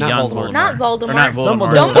time. The Not young Voldemort. Voldemort. Not Voldemort. Or not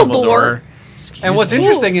Voldemort. Dumbledore. Excuse And what's me.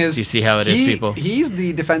 interesting is... Do you see how it is, people? He's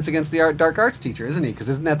the Defense Against the Dark Arts teacher, isn't he? Because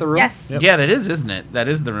isn't that the room? Yes. Yep. Yeah, that is, isn't it? That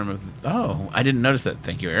is the room of... Oh, I didn't notice that.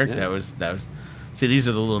 Thank you, Eric. Yeah. That was... See, these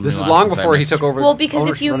are the little This is nuances long I before he missed. took over. Well, because if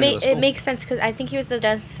ownership you running make of the it school. makes sense because I think he was the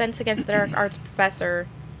Defense Against the Dark Arts professor.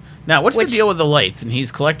 Now, what's Which- the deal with the lights? And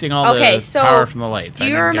he's collecting all Okay, the so power from the lights. Do I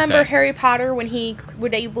you didn't get remember that. Harry Potter when he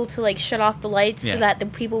was able to like shut off the lights Yeah. so that the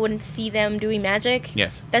people wouldn't see them doing magic?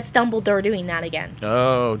 Yes. That's Dumbledore doing that again.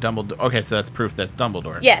 Oh, Dumbledore. Okay, so that's proof that's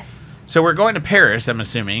Dumbledore. Yes. So we're going to Paris, I'm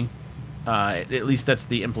assuming. At least that's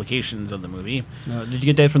the implications of the movie. Did you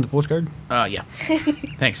get that from the postcard? Yeah.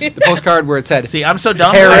 Thanks. The postcard where it said... See, I'm so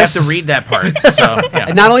dumb, I have Paris. to read that part. So, yeah.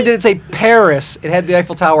 And not only did it say Paris, it had the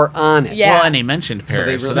Eiffel Tower on it. Yeah. Well, and he mentioned they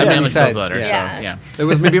Paris, so, really- that yeah, made he me said, feel better. yeah. So,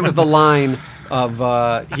 yeah. Maybe it was the line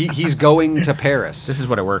of he's going to Paris. This is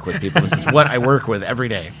what I work with, people. This is what I work with every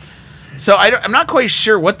day. So I'm not quite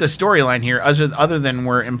sure what the storyline here, other than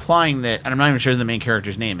we're implying that, and I'm not even sure who the main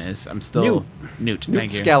character's name is. I'm still Newt.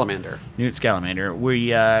 Thank you. Scalamander. Newt Scalamander.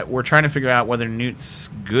 We're trying to figure out whether Newt's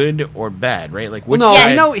good or bad, right? Like, Well, which no,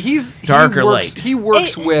 side- no, he's dark he or works, light? He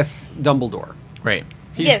works It- with Dumbledore. right?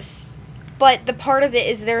 Yes. But the part of it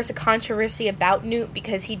is there's a controversy about Newt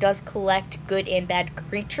because he does collect good and bad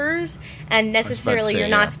creatures, and necessarily say, you're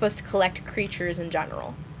yeah. not supposed to collect creatures in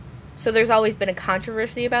general. So there's always been a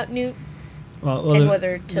controversy about Newt Well, and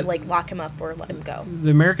whether to like lock him up or let him go. the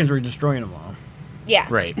Americans were destroying them all, Yeah.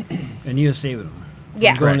 Right. and he was saving them.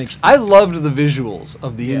 Yeah. He was going Correct. ex- I loved the visuals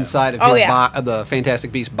of the Yeah. inside of Oh, his yeah. of the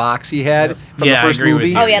Fantastic Beasts box he had from Yeah, the I first agree with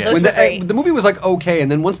movie. you. Oh yeah, Yeah. those When are great. the movie was like okay, and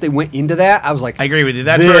then once they went into that, I was like, I agree with you.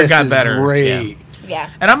 That's where it this got is better. Great. Yeah. Yeah.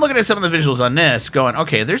 And I'm looking at some of the visuals on this, going,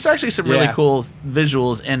 okay, there's actually some really Yeah. cool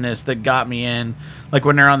visuals in this that got me in. Like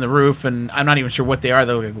when they're on the roof, and I'm not even sure what they are.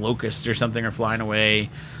 They're like locusts or something are flying away.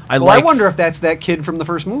 I Well, I wonder if that's that kid from the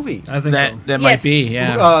first movie, I think that so. that Yes. might be.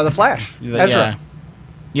 Yeah. the Flash, Yeah. Ezra.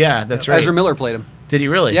 Yeah, that's right. Ezra Miller played him Did he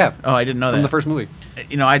really? Yeah. Oh, I didn't know from that. the first movie.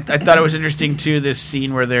 I thought it was interesting too. This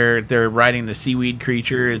scene where they're riding the seaweed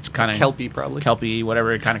creature. It's kind of Kelpie, probably. Kelpie,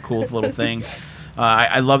 whatever. Kind of cool little thing.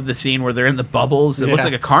 I love the scene where they're in the bubbles. It looks Yeah.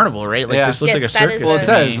 like a carnival, right? Like Yeah. this looks Yes, like a that circus. is Well, it to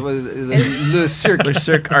says me. the circus, The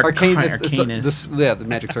Cirque arcane. Arcanus. The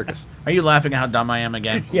magic circus. Are you laughing at how dumb I am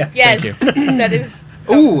again? Yes. Yes. Thank you. That is.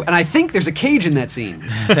 Ooh, and I think there's a cage in that scene.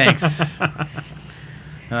 Thanks.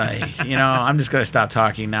 I'm just going to stop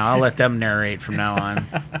talking now. I'll let them narrate from now on.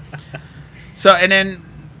 So, and then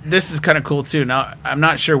this is kind of cool too. Now, I'm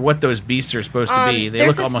not sure what those beasts are supposed to be. They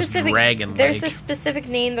There's look a almost specific- dragon-like. There's a specific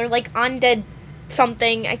name. They're like undead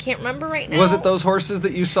something. I can't remember right now. Was it those horses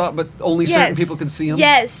that you saw, but only certain people could see them?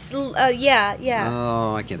 Yes. Yeah.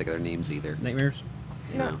 Oh, I can't think of their names either. Nightmares.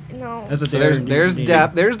 No. That's what So they there's are.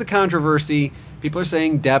 Depp. There's the controversy. People are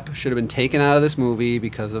saying Depp should have been taken out of this movie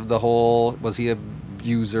because of the whole was he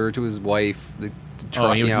abuser to his wife?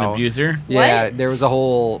 Oh, he was an abuser? Yeah, What? there was a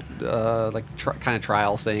whole kind of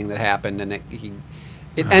trial thing that happened, and it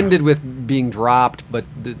ended with being dropped. But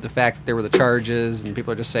the fact that there were the charges, and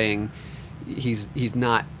people are just saying he's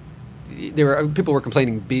not. People were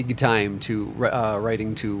complaining big time to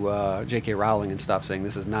writing to J.K. Rowling and stuff, saying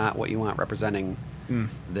this is not what you want representing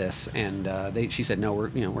this, and she said no, we're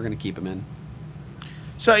going to keep him in.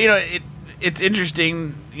 So, it's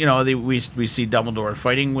interesting, we see Dumbledore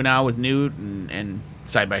fighting now with Newt and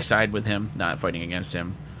side by side with him, not fighting against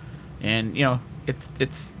him. And,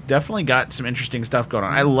 it's definitely got some interesting stuff going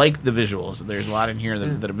on. I like the visuals. There's a lot in here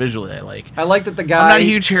that are visually I like. I like that the guy. I'm not a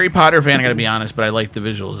huge Harry Potter fan, I gotta be honest, but I like the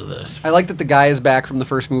visuals of this. I like that the guy is back from the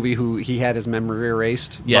first movie who he had his memory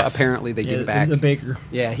erased. Yes. But apparently they give it back. The baker.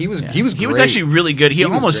 Yeah, he was Yeah. he was He was great. actually really good. He He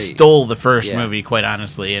was almost great. stole the first Yeah. movie, quite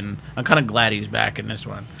honestly, and I'm kind of glad he's back in this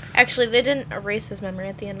one. Actually, they didn't erase his memory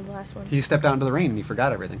at the end of the last one. He stepped out into the rain and he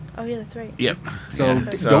forgot everything. Oh yeah, that's right. Yep. So Yeah,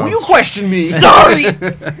 don't you question me. Sorry.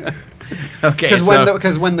 Okay.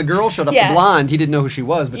 Because when the girl showed up, Yeah. the blonde, he didn't know who she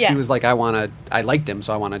was, but she Yeah. was like, I liked him,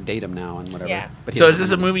 so I want to date him now and whatever. Yeah. But he So is doesn't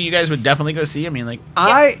this a remember. movie you guys would definitely go see? I mean, like,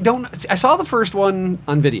 I saw the first one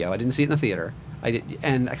on video. I didn't see it in the theater.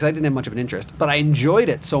 and because I didn't have much of an interest, but I enjoyed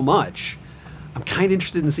it so much. I'm kind of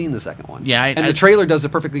interested in seeing the second one. Yeah, the trailer does a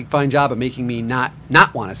perfectly fine job of making me not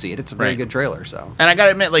want to see it. It's a very good trailer. So, and I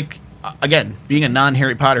gotta admit, like, again, being a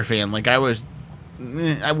non-Harry Potter fan, like I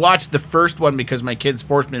watched the first one because my kids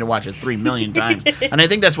forced me to watch it 3 million times, and I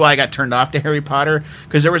think that's why I got turned off to Harry Potter,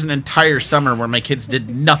 because there was an entire summer where my kids did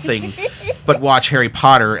nothing but watch Harry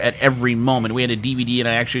Potter at every moment. We had a DVD, and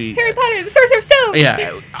I actually Harry Potter, the Sorcerer's Stone.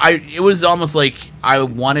 Yeah, it was almost like I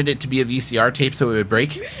wanted it to be a VCR tape so it would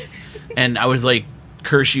break, and I was like,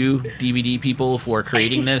 curse you, DVD people, for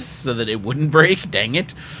creating this so that it wouldn't break. Dang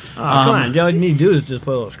it. Oh, come on. All you need to do is just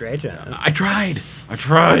put a little scratch on it. I tried.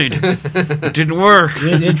 It didn't work.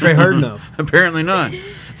 You didn't try hard enough. Apparently not.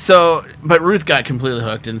 So, but Ruth got completely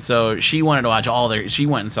hooked, and so she wanted to watch she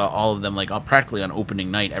went and saw all of them, like, practically on opening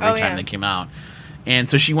night every time they came out. And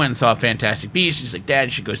so she went and saw Fantastic Beasts. She's like, Dad,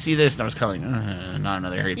 you should go see this. And I was kind of like, not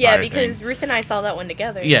another Harry Potter Yeah, because thing. Ruth and I saw that one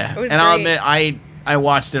together. Yeah. It was and great. I'll admit, I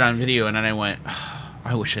watched it on video, and then I went,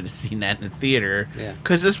 I wish I'd have seen that in the theater. Yeah.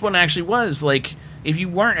 Because this one actually was, like, if you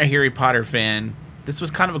weren't a Harry Potter fan, this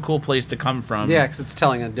was kind of a cool place to come from. Yeah, because it's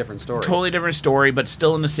telling a different story. Totally different story, but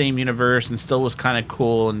still in the same universe, and still was kind of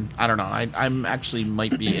cool. And I don't know, I'm actually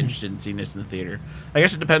might be interested in seeing this in the theater. I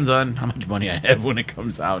guess it depends on how much money I have when it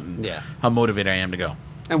comes out, and how motivated I am to go.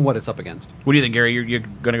 And what it's up against. What do you think, Gary? You're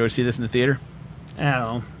going to go see this in the theater? I don't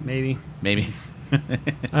know. Maybe.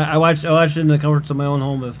 I watched it in the comforts of my own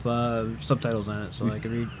home with subtitles on it, so I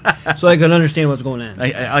could read, so I could understand what's going on.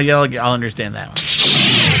 I'll understand that one.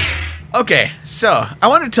 Okay, so I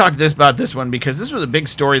wanted to talk about this one because this was a big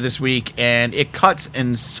story this week, and it cuts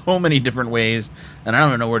in so many different ways, and I don't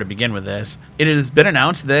even know where to begin with this. It has been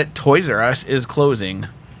announced that Toys R Us is closing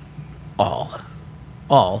all,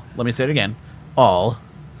 let me say it again, all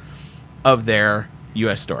of their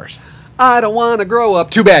U.S. stores. I don't want to grow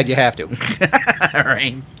up. Too bad you have to. All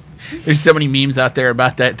right. There's so many memes out there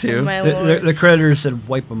about that, too. Oh, my Lord. The creditors said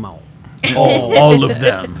wipe them out. All of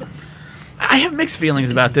them. I have mixed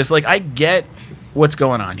feelings about this. Like, I get what's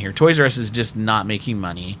going on here. Toys R Us is just not making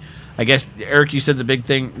money. I guess, Eric, you said the big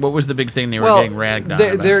thing. What was the big thing they were getting ragged on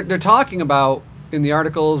about? They're talking about, in the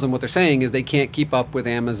articles, and what they're saying is they can't keep up with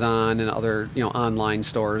Amazon and other online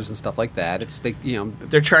stores and stuff like that.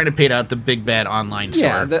 They're trying to pay out the big bad online store.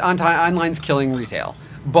 Yeah, the online's killing retail.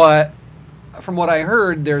 But from what I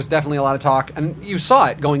heard, there's definitely a lot of talk, and you saw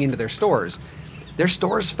it going into their stores. Their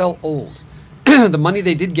stores felt old. The money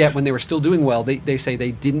they did get when they were still doing well, they say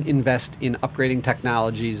they didn't invest in upgrading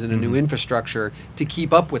technologies and a new infrastructure to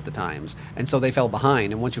keep up with the times. And so they fell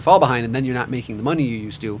behind. And once you fall behind and then you're not making the money you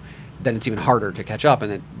used to, then it's even harder to catch up.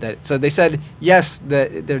 And so they said, yes,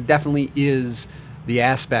 that there definitely is the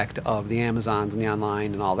aspect of the Amazons and the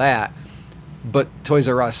online and all that, but Toys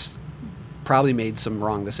R Us probably made some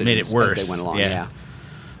wrong decisions Made it worse. as they went along. Yeah.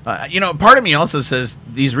 Part of me also says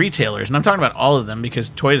these retailers, and I'm talking about all of them because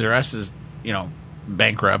Toys R Us is,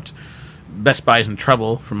 bankrupt. Best Buy's in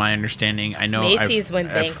trouble, from my understanding. I know Macy's went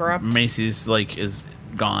bankrupt. Macy's is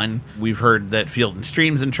gone. We've heard that Field and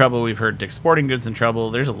Stream's in trouble. We've heard Dick's Sporting Goods in trouble.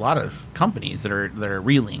 There's a lot of companies that are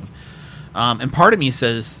reeling. And part of me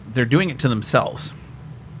says they're doing it to themselves.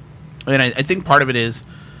 And I think part of it is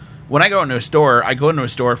when I go into a store, I go into a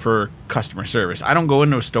store for customer service. I don't go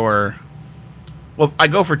into a store. Well, I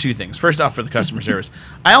go for two things. First off, for the customer service.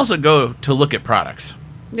 I also go to look at products.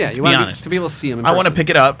 Yeah, you want to be able to see them in person. I want to pick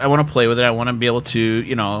it up. I want to play with it. I want to be able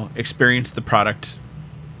to, experience the product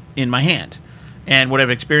in my hand. And what I've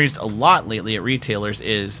experienced a lot lately at retailers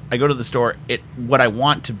is I go to the store, what I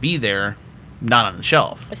want to be there, not on the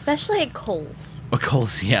shelf. Especially at Kohl's.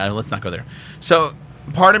 Kohl's, yeah, let's not go there. So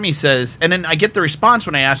part of me says, and then I get the response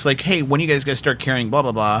when I ask, like, hey, when are you guys going to start carrying blah,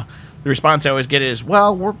 blah, blah? The response I always get is,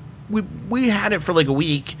 well, we had it for like a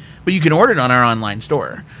week, but you can order it on our online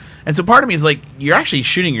store. And so part of me is like, you're actually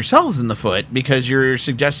shooting yourselves in the foot because you're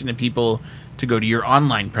suggesting to people to go to your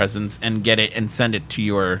online presence and get it and send it to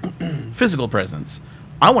your physical presence.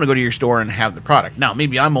 I want to go to your store and have the product. Now,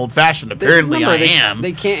 maybe I'm old-fashioned. Apparently, I am.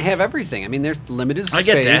 They can't have everything. I mean, there's limited space. I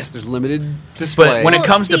get that. There's limited display. But when it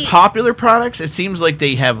comes to popular products, it seems like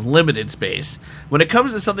they have limited space. When it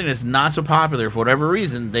comes to something that's not so popular, for whatever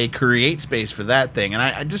reason, they create space for that thing. And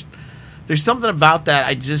I just... There's something about that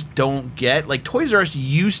I just don't get. Like, Toys R Us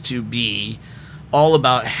used to be all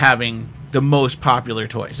about having the most popular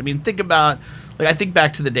toys. I mean, think about... I think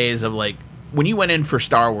back to the days of, when you went in for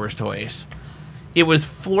Star Wars toys, it was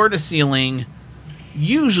floor to ceiling,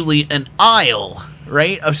 usually an aisle,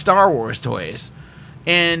 right, of Star Wars toys.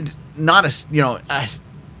 And not and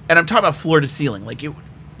I'm talking about floor to ceiling.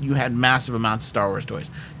 You had massive amounts of Star Wars toys.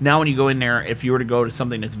 Now when you go in there, if you were to go to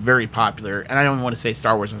something that's very popular, and I don't even want to say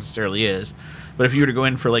Star Wars necessarily is, But if you were to go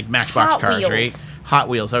in for like Matchbox Hot cars, Wheels. right? Hot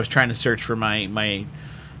Wheels. I was trying to search for my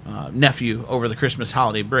nephew over the Christmas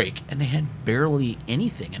holiday break, and they had barely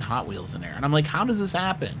anything in Hot Wheels in there. And I'm like, how does this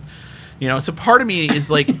happen? You know, so part of me is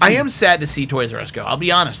like, I am sad to see Toys R Us go. I'll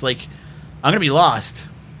be honest, like, I'm going to be lost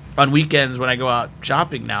on weekends when I go out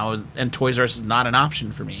shopping now, and Toys R Us is not an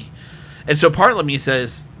option for me. And so part of me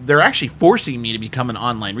says, they're actually forcing me to become an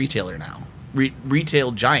online retailer now.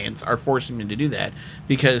 Retail giants are forcing me to do that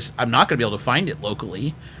because I'm not going to be able to find it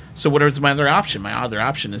locally. So what is my other option? My other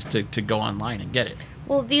option is to go online and get it.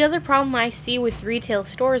 Well, the other problem I see with retail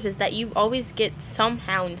stores is that you always get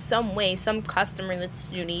somehow, in some way, some customer that's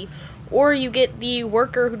snooty, or you get the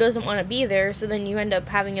worker who doesn't want to be there, so then you end up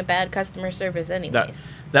having a bad customer service anyways.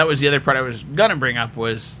 That was the other part I was going to bring up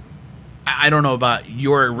was, I don't know about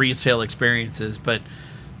your retail experiences, but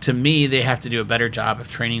to me, they have to do a better job of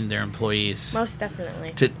training their employees Most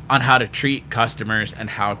definitely. on how to treat customers and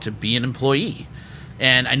how to be an employee.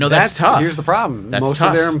 And I know that's tough. Here's the problem. That's Most tough.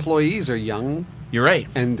 of their employees are young, You're right.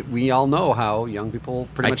 and we all know how young people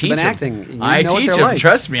pretty I much teach have been them. acting. You I know what teach they're them. like.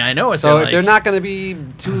 Trust me, I know what So they're if like. they're not going to be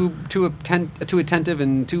too attentive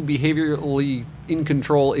and too behaviorally in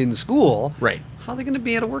control in school, Right. how are they going to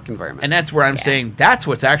be at a work environment? And that's where I'm saying that's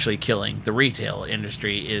what's actually killing the retail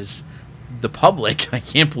industry is the public. I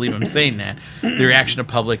can't believe I'm saying that. The reaction of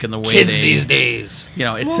public and the way days. You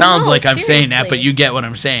know, it Well, sounds no, like I'm saying that, seriously. but you get what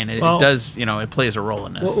I'm saying. It Well- does, you know, it plays a role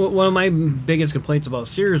in this. One of my biggest complaints about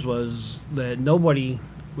Sears was that nobody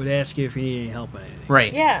would ask you if you need any help on anything.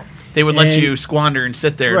 Right. Yeah. They would let And- you squander and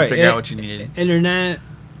sit there and figure out what you needed. And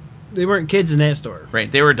they weren't kids in that store. Right.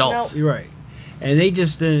 They were adults. Nope. You're right. And they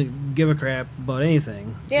just didn't give a crap about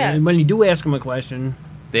anything. Yeah. And when you do ask them a question,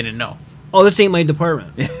 They didn't know. oh, this ain't my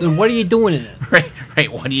department. Then what are you doing in it? Right.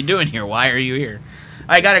 What are you doing here? Why are you here?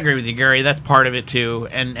 I gotta agree with you, Gary. That's part of it too.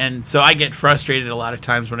 And so I get frustrated a lot of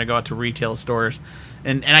times when I go out to retail stores,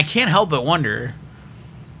 and I can't help but wonder: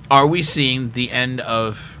 are we seeing the end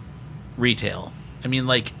of retail? I mean,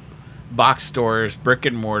 like box stores, brick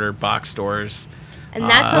and mortar box stores. And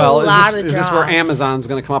that's Well, a lot of is this where jobs. Amazon's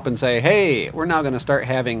going to come up and say, "Hey, we're now going to start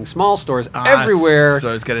having small stores everywhere"? So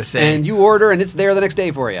I was gonna say, and you order, and it's there the next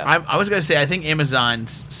day for you. I was going to say, I think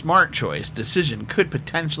Amazon's smart choice decision could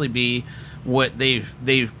potentially be what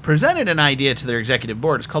they've presented an idea to their executive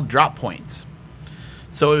board. It's called drop points.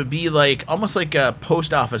 So it would be like almost like a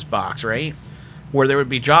post office box, right? Where there would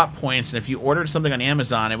be drop points, and if you ordered something on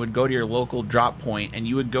Amazon, it would go to your local drop point, and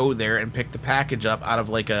you would go there and pick the package up out of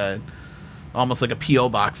like almost like a P.O.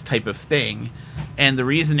 box type of thing. And the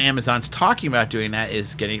reason Amazon's talking about doing that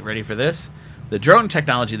is, getting ready for this, the drone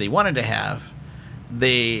technology they wanted to have,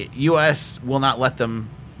 the U.S. will not let them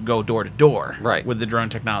go door to door Right. with the drone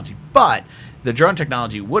technology. But the drone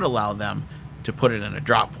technology would allow them to put it in a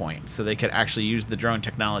drop point, so they could actually use the drone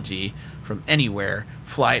technology from anywhere,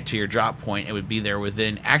 fly it to your drop point. It would be there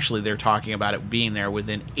within, actually they're talking about it being there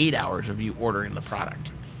within 8 hours of you ordering the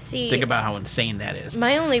product. See, Think about how insane that is.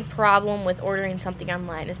 my only problem with ordering something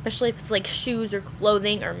online, especially if it's like shoes or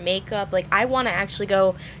clothing or makeup, like I want to actually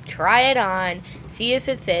go try it on, see if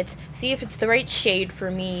it fits, see if it's the right shade for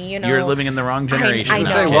me. You know, You're living in the wrong generation. I I know.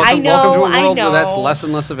 say, Okay. welcome, welcome to a world I where that's know. less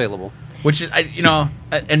and less available. Which is,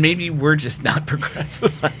 and maybe we're just not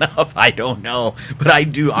progressive enough. I don't know, but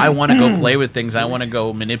I want to go play with things. I want to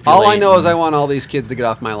go manipulate. All I know is I want all these kids to get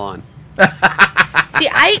off my lawn. See,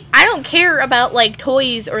 I don't care about like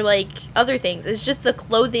toys or like other things. It's just the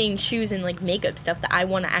clothing, shoes, and like makeup stuff that I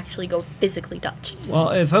want to actually go physically touch. Well,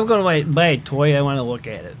 if I'm going to buy a toy, I want to look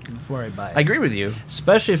at it before I buy it. I agree with you.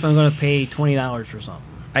 Especially if I'm going to pay $20 for something.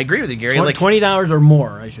 I agree with you, Gary. Like $20 or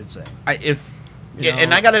more, I should say. You know?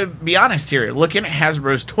 And I got to be honest here. Looking at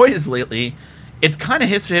Hasbro's toys lately, it's kind of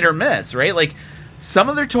hit or miss, right? Like some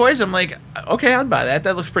of their toys, I'm like, okay, I'd buy that.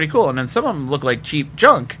 That looks pretty cool. And then some of them look like cheap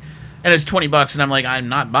junk, and it's $20, and I'm like, I'm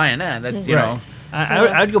not buying that. That's Right.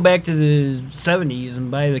 I'd go back to the 70s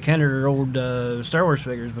and buy the Kenner old Star Wars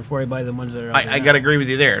figures before I buy the ones that are out there I now. got to agree with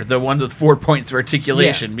you there. The ones with 4 points of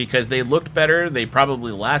articulation, because they looked better, they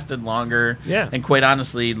probably lasted longer. Yeah. And quite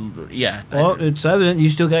honestly, yeah. Well, it's evident you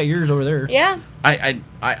still got yours over there. Yeah.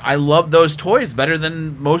 I love those toys better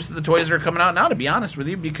than most of the toys that are coming out now, to be honest with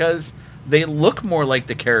you, because they look more like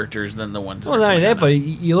the characters than the ones. Well, that not are only coming that, out but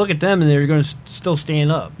now. you look at them and they're going to still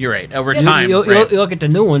stand up. You're right. Over You- time, you right. look at the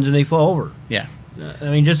new ones and they fall over. Yeah.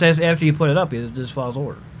 I mean, just after you put it up, it just falls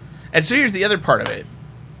over. And so here's the other part of it.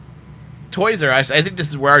 Toys R Us, I think this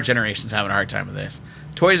is where our generation's having a hard time with this.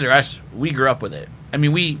 Toys R Us, we grew up with it. I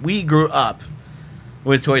mean, we grew up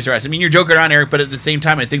with Toys R Us. I mean, you're joking around, Eric, but at the same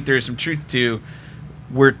time, I think there's some truth to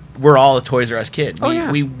we're all a Toys R Us kid. Oh,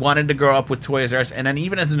 yeah. We wanted to grow up with Toys R Us, and then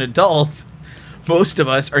even as an adult, most of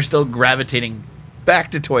us are still gravitating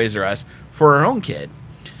back to Toys R Us for our own kid.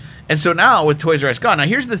 And so now with Toys R Us gone, now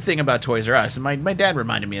here's the thing about Toys R Us, and my dad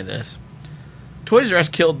reminded me of this. Toys R Us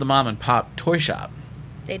killed the mom and pop toy shop.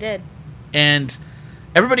 They did. And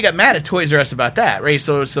everybody got mad at Toys R Us about that, right?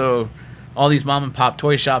 So all these mom and pop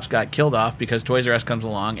toy shops got killed off because Toys R Us comes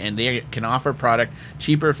along and they can offer product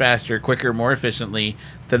cheaper, faster, quicker, more efficiently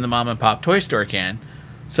than the mom and pop toy store can.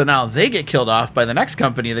 So now they get killed off by the next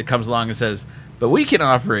company that comes along and says, but we can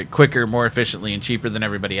offer it quicker, more efficiently, and cheaper than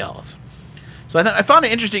everybody else. So I found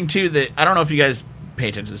it interesting, too, that I don't know if you guys pay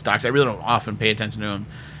attention to stocks. I really don't often pay attention to them.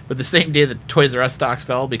 But the same day that Toys R Us stocks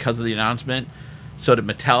fell because of the announcement, so did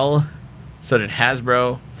Mattel, so did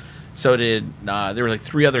Hasbro, so did, there were like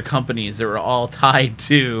 3 other companies that were all tied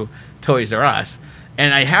to Toys R Us.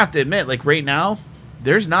 And I have to admit, like right now,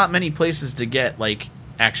 there's not many places to get like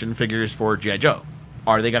action figures for G.I. Joe.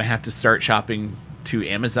 Are they going to have to start shopping to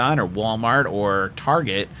Amazon or Walmart or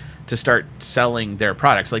Target to start selling their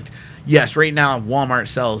products? Like, yes, right now Walmart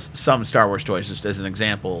sells some Star Wars toys, just as an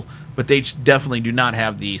example, but they definitely do not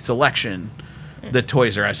have the selection that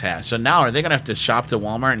Toys R Us has. So now are they going to have to shop to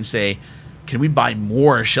Walmart and say, can we buy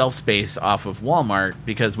more shelf space off of Walmart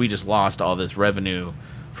because we just lost all this revenue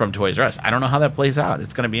from Toys R Us? I don't know how that plays out.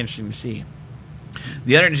 It's going to be interesting to see.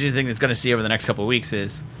 The other interesting thing that's going to see over the next couple of weeks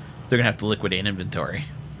is they're going to have to liquidate inventory.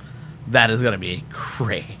 That is going to be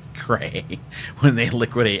cray when they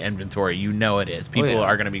liquidate inventory. You know it is. People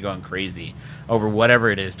are going to be going crazy over whatever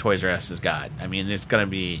it is Toys R Us has got. I mean, it's going to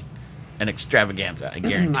be an extravaganza, I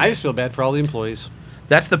guarantee. I just feel bad for all the employees.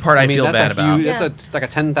 That's the part I feel bad about. That's like a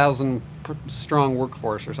 10,000 strong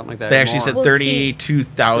workforce or something like that. They actually said We'll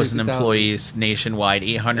 32,000 employees nationwide,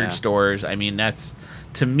 800 stores. I mean,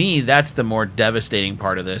 to me, that's the more devastating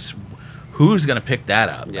part of this. Who's going to pick that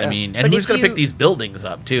up? Yeah. I mean, and But who's if going to you- pick these buildings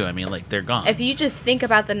up, too? I mean, like, they're gone. If you just think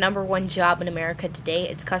about the number one job in America today,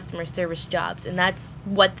 it's customer service jobs, and that's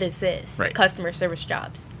what this is. Right. Customer service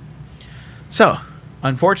jobs. So,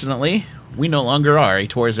 unfortunately, we no longer are a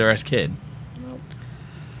Toys R Us kid.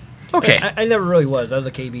 Okay. I never really was. I was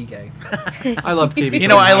a KB guy. I loved KB. You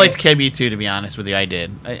know, I liked KB, too, to be honest with you. I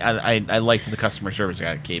did. I liked the customer service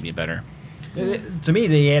guy at KB better. To me,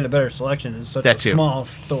 they had a better selection. It's such That a too. small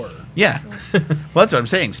store. Yeah. Well, that's what I'm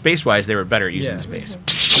saying. Space-wise, they were better at using Yeah. the space.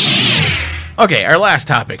 Okay, our last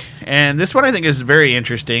topic. And this one I think is very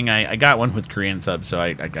interesting. I got one with Korean subs, so I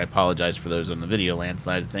apologize for those on the video land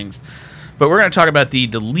side of things. But we're going to talk about the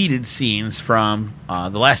deleted scenes from The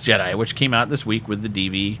Last Jedi, which came out this week with the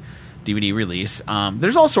DVD release.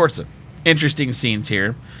 There's all sorts of interesting scenes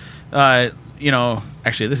here.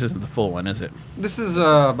 Actually, this isn't the full one, is it? This is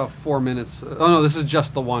about 4 minutes. Oh no, this is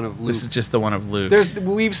just the one of Luke. This is just the one of Luke.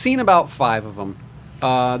 We've seen about 5 of them.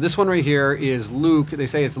 This one right here is Luke. They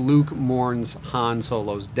say it's Luke mourns Han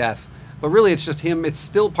Solo's death, but really it's just him. It's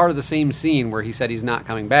still part of the same scene where he said he's not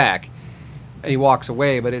coming back, and he walks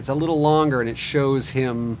away. But it's a little longer, and it shows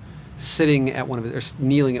him sitting at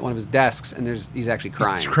kneeling at one of his desks, and he's actually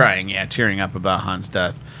crying. He's crying, yeah, tearing up about Han's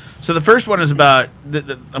death. So the first one is about.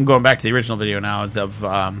 I'm going back to the original video now of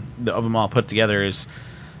them all put together. Is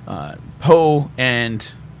Poe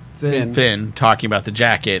and Finn talking about the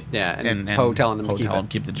jacket. Yeah, and Poe telling him to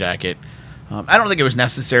keep the jacket. I don't think it was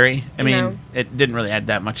necessary. I mean, No. it didn't really add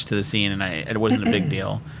that much to the scene, and it wasn't a big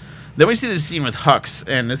deal. Then we see the scene with Hux,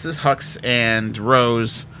 and this is Hux and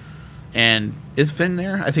Rose. And is Finn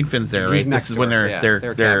there? I think Finn's there, right? He's next This is to when her.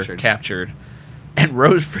 they're They're captured. And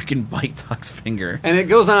Rose freaking bites Huck's finger. And it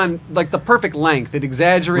goes on like the perfect length. It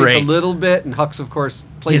exaggerates Right. a little bit, and Hux, of course, He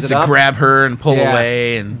plays has it to up. grab her and pull Yeah.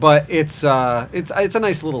 away, and But it's a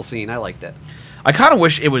nice little scene. I liked it. I kind of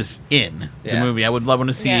wish it was in the Yeah. movie. I would love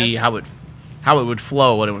to see how it would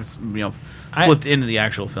flow when it was flipped into the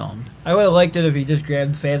actual film. I would have liked it if he just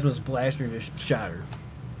grabbed Phasma's blaster and just shot her.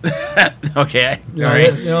 Okay, You all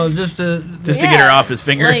know, right, just to just to get her off his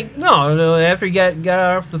finger. Like, no. After he got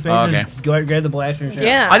off the finger, Okay. just go out and grab the blaster and shot her.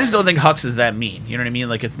 yeah. I just don't think Hux is that mean. You know what I mean?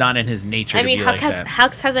 Like it's not in his nature. I to mean, be Hux, like that.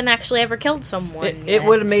 Hux hasn't actually ever killed someone. It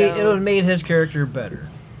would have made his character better.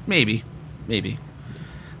 Maybe.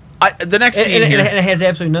 The next And, scene and here. it has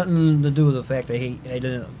absolutely nothing to do with the fact that I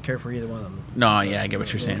didn't care for either one of them. No, yeah, I get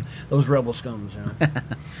what you're saying. Those rebel scums, you know.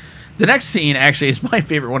 The next scene actually is my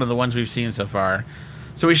favorite one of the ones we've seen so far.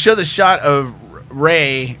 So we show the shot of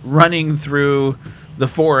Rey running through the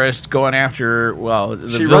forest, going after the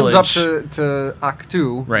She village. runs up to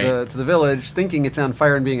Aktu, Right. to the village, thinking it's on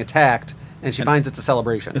fire and being attacked, and she finds it's a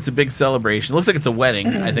celebration. It's a big celebration. It looks like it's a wedding.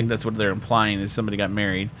 I think that's what they're implying, is somebody got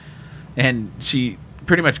married. And she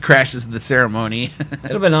pretty much crashes the ceremony.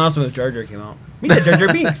 It'd have been awesome if Jar Jar came out. We got Jar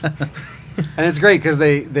Jar Binks. And it's great because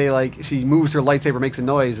they like she moves her lightsaber, makes a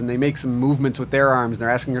noise, and they make some movements with their arms, and they're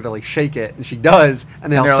asking her to like shake it, and she does,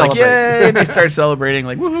 and they're like, celebrate. yay! And they start celebrating,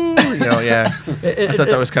 like, woohoo! Yeah. I thought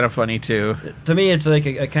that was kind of funny too. To me, it's like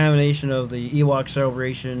a combination of the Ewok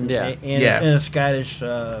celebration and a Scottish.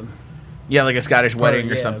 Like a Scottish wedding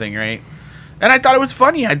or something, right? And I thought it was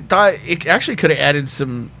funny. I thought it actually could have added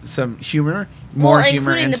some humor, more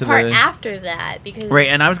humor into the part after that, because right.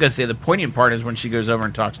 And I was gonna say the poignant part is when she goes over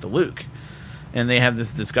and talks to Luke, and they have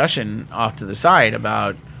this discussion off to the side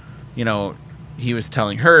about, he was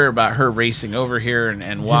telling her about her racing over here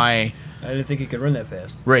and why. I didn't think he could run that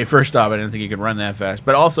fast. Right. First off, I didn't think he could run that fast,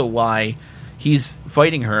 but also why he's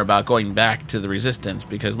fighting her about going back to the Resistance,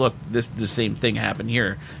 because look, the same thing happened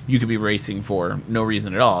here. You could be racing for no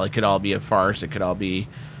reason at all. It could all be a farce. It could all be,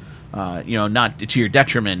 not to your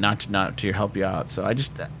detriment, not to help you out. So I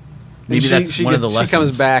just maybe that's one of the lessons. She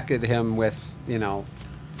comes back at him with,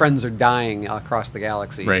 friends are dying across the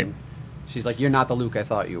galaxy. Right. And she's like, "You're not the Luke I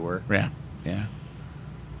thought you were." Yeah.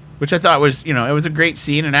 Which I thought was, it was a great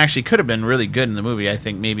scene and actually could have been really good in the movie. I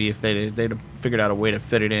think maybe if they'd have figured out a way to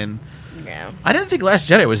fit it in. Yeah. I didn't think Last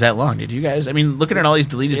Jedi was that long. Did you guys? I mean, looking at all these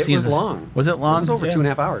deleted scenes. It was long. Was it long? It was over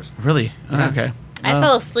 2.5 hours. Really? Yeah. Oh, okay. I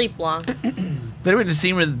fell asleep long. Then we had the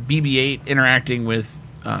scene with BB-8 interacting with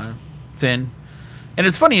Finn. And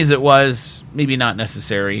as funny as it was, maybe not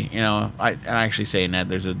necessary. I'm actually saying that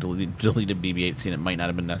there's a deleted BB-8 scene that might not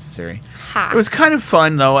have been necessary. Ha. It was kind of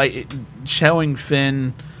fun, though, showing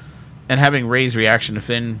Finn and having Rey's reaction to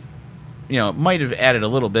Finn. Might have added a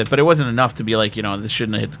little bit, but it wasn't enough to be like, this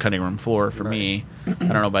shouldn't have hit the cutting room floor for me. I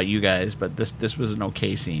don't know about you guys, but this was an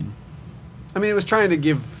okay scene. I mean, it was trying to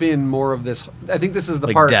give Finn more of this. I think this is the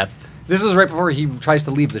Like part. depth. This was right before he tries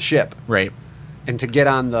to leave the ship. Right. And to get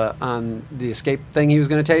on the escape thing he was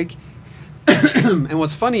going to take. And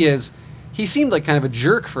what's funny is he seemed like kind of a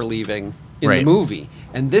jerk for leaving in the movie.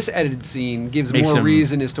 And this edited scene gives Makes more him-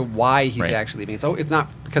 reason as to why he's Right. actually leaving. So it's not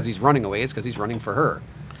because he's running away, it's because he's running for her.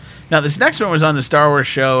 Now, this next one was on the Star Wars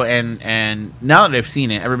show, and now that I've seen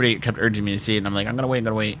it, everybody kept urging me to see it, and I'm like, I'm going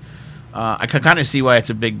to wait. I can kind of see why it's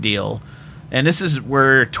a big deal. And this is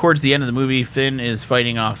where, towards the end of the movie, Finn is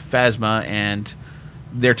fighting off Phasma, and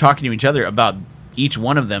they're talking to each other about each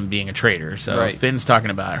one of them being a traitor. So Finn's talking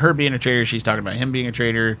about her being a traitor, she's talking about him being a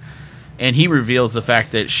traitor, and he reveals the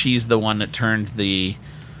fact that she's the one that turned the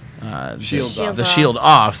shield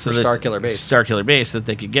off so that Starkiller Base, so that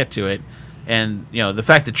they could get to it. And the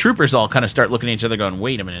fact that troopers all kind of start looking at each other, going,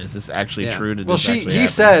 "Wait a minute, is this actually true?" He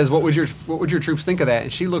says, "What would your troops think of that?"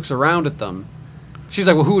 And she looks around at them. She's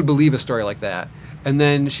like, "Well, who would believe a story like that?" And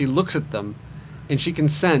then she looks at them, and she can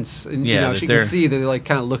sense, and she can see that they're like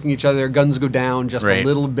kind of looking at each other. Their guns go down just a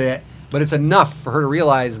little bit, but it's enough for her to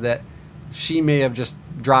realize that she may have just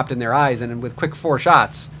dropped in their eyes, and with quick 4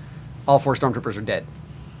 shots, all 4 stormtroopers are dead.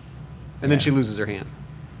 And then she loses her hand.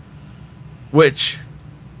 Which,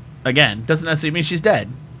 again, doesn't necessarily mean she's dead.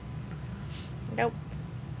 Nope.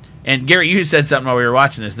 And Gary, you said something while we were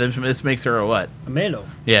watching this. This makes her a what? A Mando.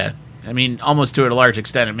 Yeah. I mean, almost to a large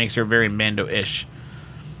extent, it makes her very Mando-ish.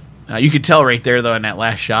 You could tell right there, though, in that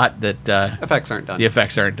last shot that effects aren't done. The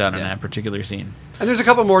effects aren't done in that particular scene. And there's a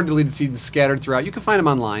couple more deleted scenes scattered throughout. You can find them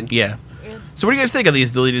online. Yeah. So what do you guys think of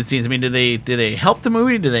these deleted scenes? I mean, did they help the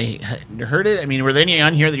movie? Did they hurt it? I mean, were there any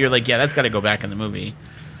on here that you're like, yeah, that's got to go back in the movie?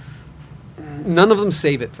 None of them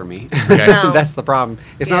save it for me. Okay. No. That's the problem.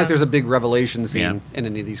 It's not like there's a big revelation scene Yeah. in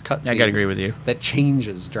any of these cut scenes. I gotta agree with you. That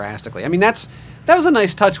changes drastically. I mean, that was a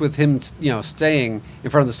nice touch with him, staying in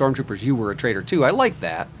front of the stormtroopers. You were a traitor too. I like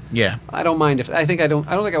that. Yeah. I don't mind I don't think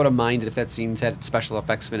I would have minded if that scene had special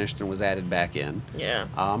effects finished and was added back in. Yeah.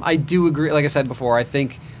 I do agree. Like I said before, I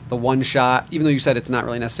think the one shot, even though you said it's not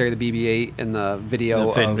really necessary, the BB-8 and the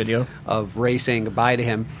video of Rey saying goodbye to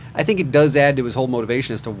him, I think it does add to his whole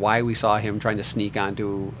motivation as to why we saw him trying to sneak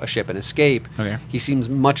onto a ship and escape. Okay.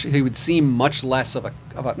 He would seem much less of a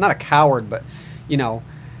not a coward, but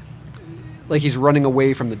like he's running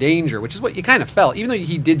away from the danger, which is what you kind of felt. Even though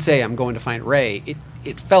he did say, "I'm going to find Rey,"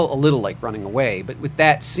 it felt a little like running away. But with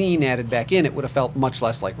that scene added back in, it would have felt much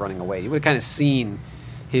less like running away. You would have kind of seen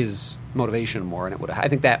his motivation more, and I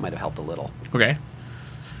think that might have helped a little. Okay.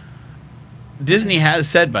 Disney has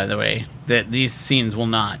said, by the way, that these scenes will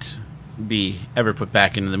not be ever put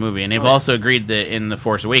back into the movie, and they've also agreed that in The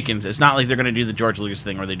Force Awakens, it's not like they're going to do the George Lucas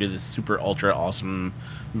thing where they do this super ultra awesome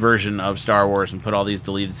version of Star Wars and put all these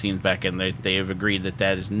deleted scenes back in. They have agreed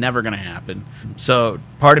that is never going to happen. So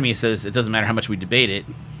part of me says it doesn't matter how much we debate it.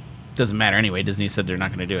 It doesn't matter anyway. Disney said they're not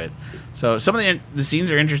going to do it. So some of the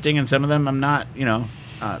scenes are interesting, and some of them I'm not.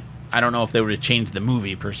 I don't know if they would have changed the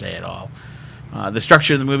movie per se at all. The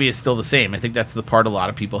structure of the movie is still the same. I think that's the part a lot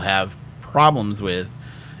of people have problems with.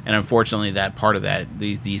 And unfortunately, that part of that,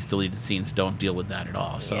 these deleted scenes don't deal with that at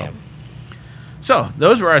all. So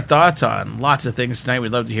those were our thoughts on lots of things tonight.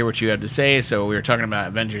 We'd love to hear what you have to say. So we were talking about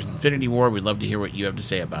Avengers Infinity War. We'd love to hear what you have to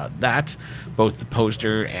say about that, both the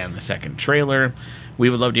poster and the second trailer. We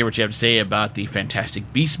would love to hear what you have to say about the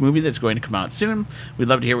Fantastic Beasts movie that's going to come out soon. We'd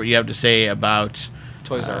love to hear what you have to say about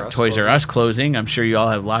Toys R Us closing. I'm sure you all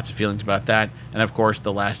have lots of feelings about that. And, of course,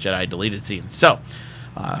 The Last Jedi deleted scenes. So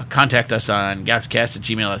contact us on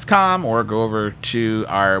galaxycast@gmail.com or go over to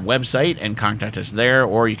our website and contact us there,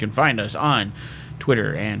 or you can find us on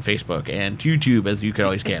Twitter and Facebook and YouTube, as you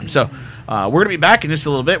always can. So we're going to be back in just a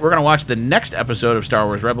little bit. We're going to watch the next episode of Star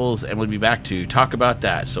Wars Rebels, and we'll be back to talk about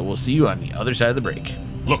that. So we'll see you on the other side of the break.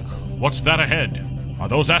 Look, what's that ahead? Are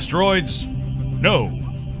those asteroids? No,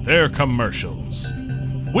 they're commercials.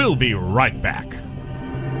 We'll be right back.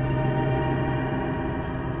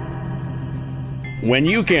 When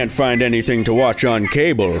you can't find anything to watch on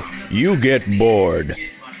cable, you get bored.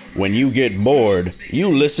 When you get bored, you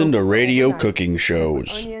listen to radio cooking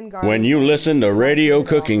shows. When you listen to radio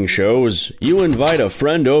cooking shows, you invite a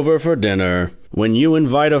friend over for dinner. When you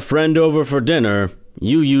invite a friend over for dinner,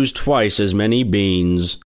 you use twice as many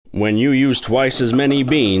beans. When you use twice as many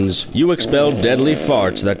beans, you expel deadly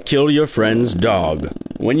farts that kill your friend's dog.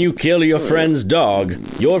 When you kill your friend's dog,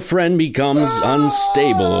 your friend becomes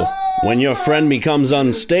unstable. When your friend becomes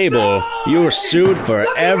unstable, you're sued for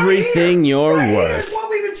everything you're worth.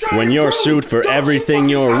 When you're sued for everything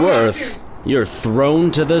you're worth, you're thrown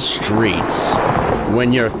to the streets.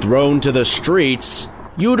 When you're thrown to the streets,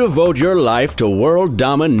 you devote your life to world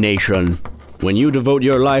domination. When you devote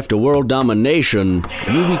your life to world domination,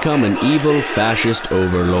 you become an evil fascist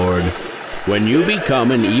overlord. When you become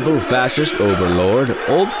an evil fascist overlord,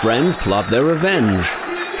 old friends plot their revenge.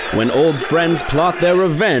 When old friends plot their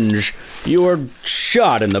revenge, you are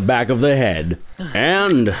shot in the back of the head.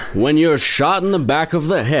 And when you're shot in the back of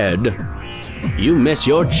the head, you miss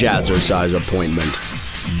your Jazzercise appointment.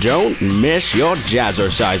 Don't miss your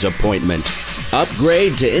Jazzercise appointment.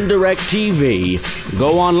 Upgrade to Indirect TV.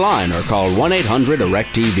 Go online or call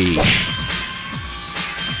 1-800-IRECT-TV.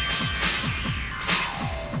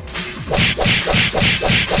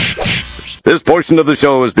 This portion of the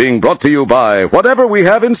show is being brought to you by Whatever We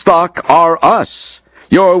Have in Stock Are Us,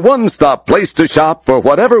 your one-stop place to shop for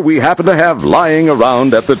whatever we happen to have lying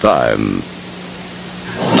around at the time.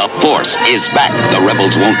 The Force is back. The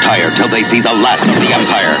rebels won't tire till they see the last of the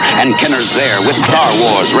Empire. And Kenner's there with Star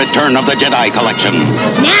Wars Return of the Jedi Collection.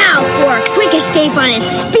 Now for a quick escape on his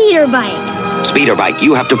speeder bike. Speeder bike,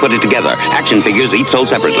 you have to put it together. Action figures each sold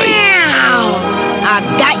separately. Meow! I've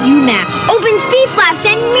got you now. Open speed flaps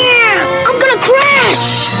and meow! I'm gonna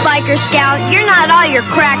crash! Biker Scout, you're not all you're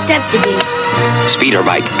cracked up to be. Speeder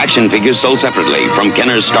bike, action figures sold separately from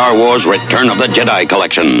Kenner's Star Wars Return of the Jedi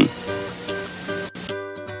Collection.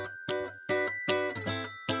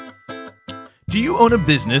 Do you own a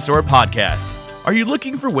business or a podcast? Are you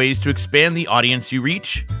looking for ways to expand the audience you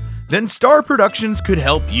reach? Then Star Productions could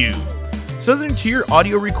help you. Southern Tier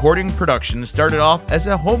Audio Recording Productions started off as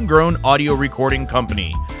a homegrown audio recording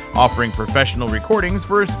company, offering professional recordings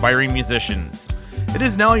for aspiring musicians. It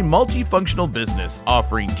is now a multifunctional business,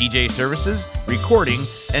 offering DJ services, recording,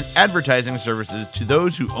 and advertising services to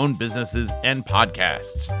those who own businesses and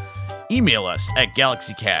podcasts. Email us at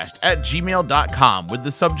galaxycast@gmail.com with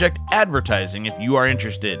the subject advertising if you are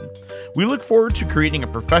interested. We look forward to creating a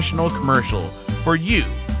professional commercial for you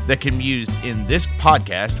that can be used in this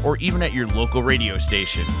podcast or even at your local radio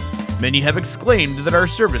station. Many have exclaimed that our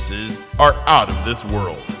services are out of this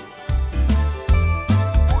world.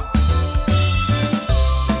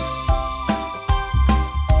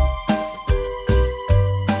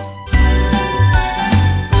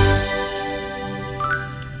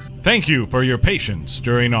 Thank you for your patience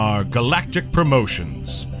during our galactic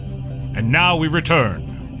promotions. And now we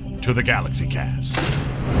return to the Galaxy Cast.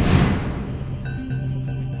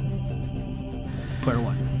 Part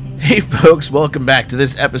 1. Hey folks, welcome back to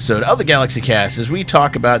this episode of the Galaxy Cast as we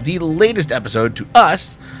talk about the latest episode to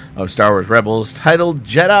us of Star Wars Rebels titled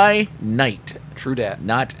Jedi Knight. True dat.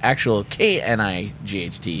 Not actual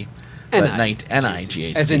K-N-I-G-H-T, but Knight,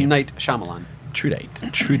 N-I-G-H-T. As in Night Shyamalan. True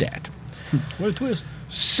dat. True dat. What a twist.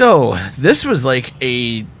 So, this was like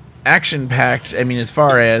a action-packed, I mean, as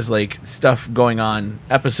far as like stuff going on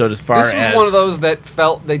episode as far as... This was one of those that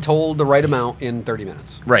felt they told the right amount in 30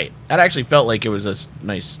 minutes. Right. That actually felt like it was a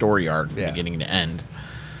nice story arc from beginning to end.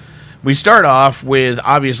 We start off with,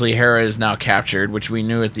 obviously, Hera is now captured, which we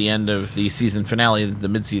knew at the end of the season finale, the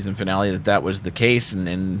mid-season finale, that was the case,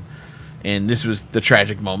 and And this was the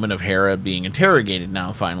tragic moment of Hera being interrogated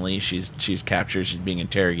now, finally. She's captured, she's being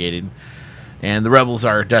interrogated. And the rebels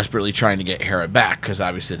are desperately trying to get Hera back, because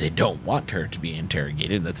obviously they don't want her to be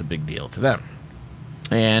interrogated. That's a big deal to them.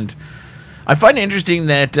 And I find it interesting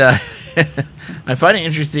that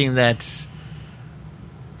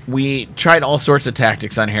we tried all sorts of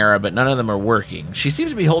tactics on Hera, but none of them are working. She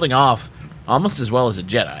seems to be holding off almost as well as a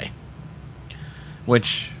Jedi.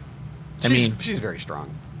 Which, she's very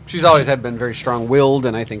strong. She's always been very strong-willed,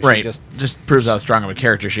 and I think she just proves how strong of a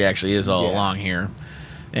character she actually is all along here.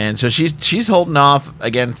 And so she's holding off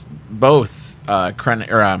against both not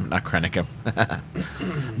Krennica,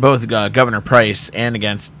 both Governor Price and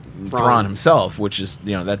against Thrawn himself, which is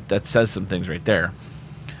that says some things right there.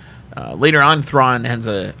 Later on, Thrawn ends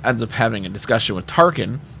up having a discussion with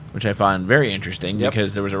Tarkin, which I found very interesting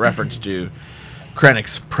because there was a reference to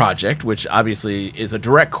Krennic's project, which obviously is a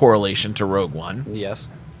direct correlation to Rogue One. Yes.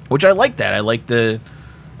 Which I like that. I like the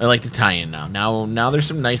tie-in now. Now there's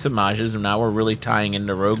some nice homages, and now we're really tying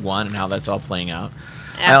into Rogue One and how that's all playing out.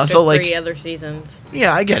 After I also 3 other seasons.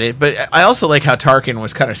 Yeah, I get it, but I also like how Tarkin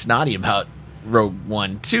was kind of snotty about Rogue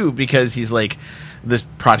One too, because he's like, this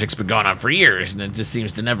project's been going on for years, and it just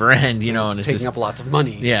seems to never end, and it's taking up lots of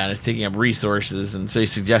money. Yeah, and it's taking up resources, and so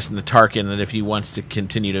he's suggesting to Tarkin that if he wants to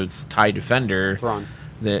continue to tie Defender,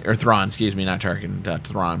 Thrawn, excuse me, not Tarkin,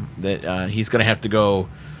 Thrawn, that he's going to have to go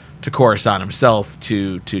to Coruscant himself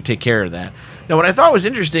to take care of that. Now, what I thought was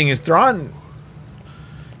interesting is Thrawn,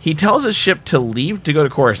 he tells his ship to leave to go to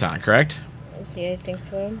Coruscant, correct? Yeah, I think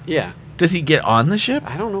so. Yeah. Does he get on the ship?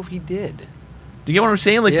 I don't know if he did. Do you get what I'm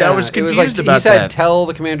saying? Like, I was confused about that. He said, tell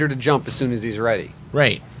the commander to jump as soon as he's ready.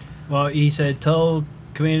 Right. Well, he said, tell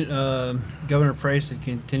Governor Price to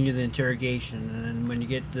continue the interrogation, and then when you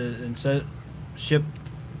get the ship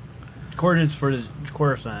coordinates for the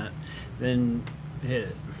Coruscant, then hit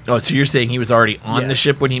it. Oh, so you're saying he was already on the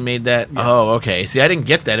ship when he made that? Yes. Oh, okay. See, I didn't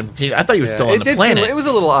get that. I thought he was still on the planet. It was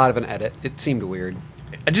a little odd of an edit. It seemed weird.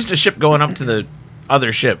 Just a ship going up to the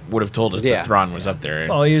other ship would have told us that Thrawn was up there.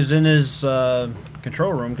 Well, he was in his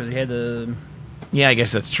control room because he had the... Yeah, I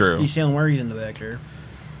guess that's true. He's seeing where he's in the back there.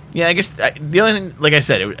 Yeah, I guess the only thing, like I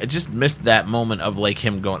said, I just missed that moment of like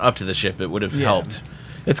him going up to the ship. It would have helped.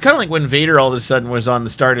 It's kind of like when Vader all of a sudden was on the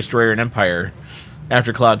Star Destroyer in Empire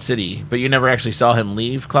after Cloud City, but you never actually saw him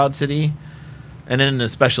leave Cloud City. And then in the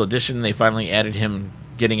special edition, they finally added him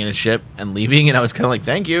getting in a ship and leaving, and I was kind of like,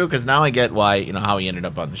 thank you, because now I get why, how he ended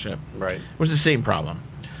up on the ship. Right. It was the same problem.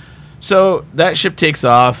 So that ship takes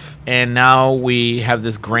off, and now we have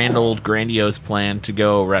this grandiose plan to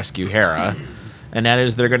go rescue Hera, and that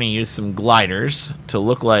is they're going to use some gliders to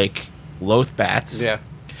look like Loth bats. Yeah.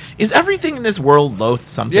 Is everything in this world Loth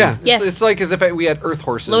something? Yeah. Yes. It's like as if we had Earth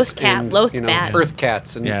horses. Loth cat, Loth bat. Earth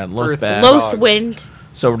cats and Loth bat. Loth wind.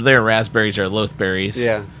 So their raspberries are Loth berries.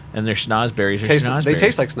 Yeah. And their schnozberries are schnozberries. They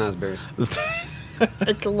taste like schnozberries.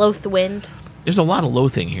 It's Loth wind. There's a lot of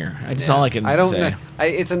loathing here. That's all I can say. I don't know.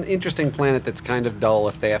 It's an interesting planet that's kind of dull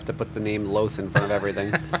if they have to put the name Loth in front of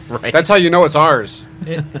everything. Right. That's how you know it's ours.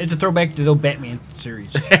 It's a throwback to the old Batman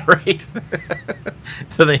series. Right.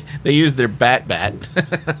 So they used their bat.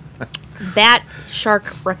 Bat shark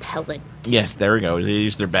repellent. Yes, there we go. They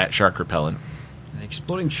used their bat shark repellent. An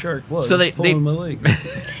exploding shark was pulling my leg.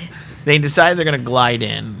 They decide they're going to glide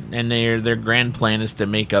in, and their grand plan is to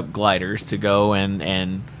make up gliders to go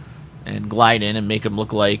and glide in and make them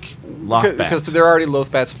look like Loth bats. Because there are already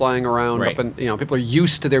Loth bats flying around, right. up and people are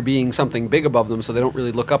used to there being something big above them, so they don't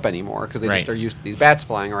really look up anymore because they just are used to these bats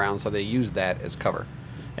flying around, so they use that as cover.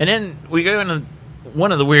 And then we go into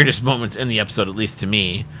one of the weirdest moments in the episode, at least to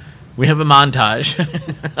me. We have a montage,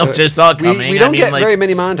 which I saw coming. We don't get very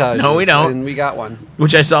many montages. No, we don't. And we got one.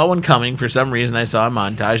 Which I saw one coming. For some reason, I saw a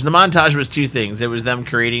montage. And the montage was two things. It was them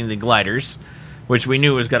creating the gliders, which we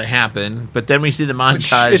knew was going to happen. But then we see the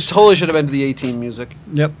montage. It totally should have been to the A-Team music.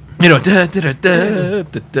 Yep. Like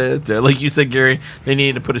you said, Gary, they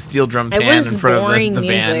needed to put a steel drum pan in front of the van. It was boring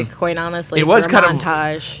music, quite honestly. It was kind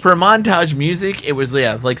montage. For a montage music, it was,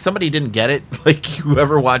 like somebody didn't get it. Like,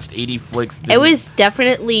 whoever watched 80 flicks didn't. It was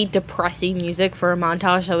definitely depressing music for a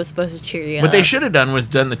montage that was supposed to cheer you up. What they should have done was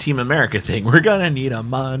done the Team America thing. We're going to need a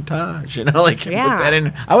montage. Put that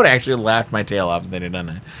in. I would have actually laughed my tail off if they'd have done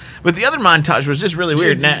that. But the other montage was just really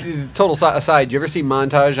weird. Total aside, do you ever see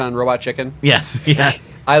Montage on Robot Chicken? Yes, yeah.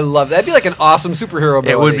 I love that. That'd be like an awesome superhero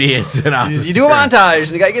ability. It would be an awesome. You do a montage, and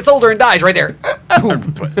the guy gets older and dies right there.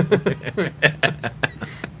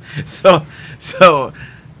 So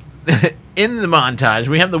in the montage,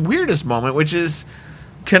 we have the weirdest moment, which is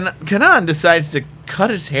Kanan decides to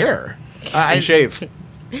cut his hair and shave.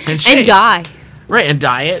 And die. Right, and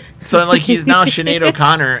dye it. So, like, he's now Sinead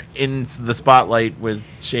O'Connor in the spotlight with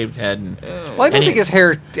shaved head. And, Well, I don't think his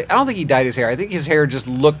hair. I don't think he dyed his hair. I think his hair just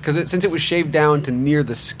looked since it was shaved down to near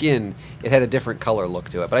the skin, it had a different color look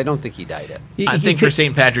to it. But I don't think he dyed it. I think for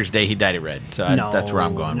St. Patrick's Day, he dyed it red. So that's where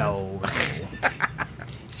I'm going. No.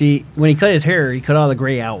 See, when he cut his hair, he cut all the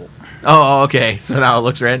gray out. Oh, okay. So now it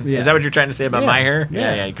looks red. Yeah. Is that what you're trying to say about my hair?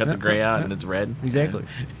 Yeah. Yeah. You cut the gray out and it's red. Exactly.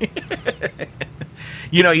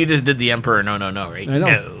 You know, you just did the Emperor. No, right? I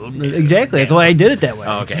know. No. Exactly. That's why I did it that way.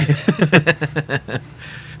 Oh, okay.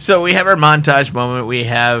 So we have our montage moment. We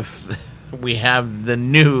have the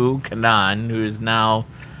new Kanan, who is now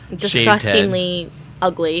disgustingly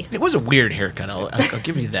ugly. It was a weird haircut. I'll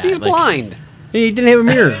give you that. He's blind. He didn't have a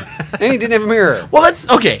mirror. And he didn't have a mirror. Well, that's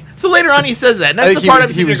okay. So later on, he says that. And that's I think the part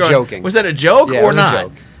he was joking. Was that a joke Yeah, it or was a not?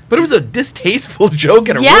 joke. But it was a distasteful joke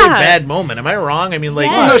and a Yeah. really bad moment. Am I wrong? I mean, like,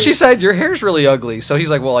 Yeah. No, she said your hair's really ugly. So he's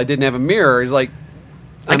like, well, I didn't have a mirror. He's like,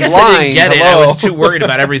 I I'm guess blind. I didn't get it. Hello. I was too worried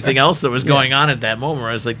about everything else that was going on at that moment. Where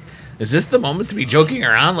I was like, is this the moment to be joking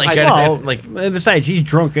around? Like, Besides, he's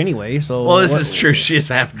drunk anyway. So well, this is true. She is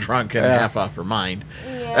half drunk and half off her mind.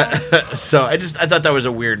 So I thought that was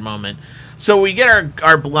a weird moment. So we get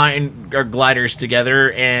our gliders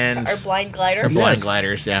together and Our blind glider. our blind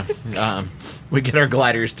gliders. Yeah, we get our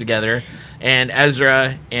gliders together, and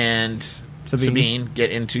Ezra and Sabine get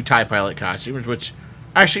into TIE pilot costumes, which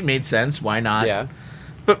actually made sense. Why not? Yeah.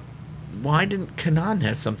 But why didn't Kanan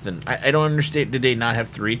have something? I don't understand. Did they not have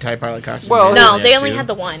 3 TIE pilot costumes? Well, No, they only two? had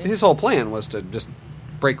the one. His whole plan was to just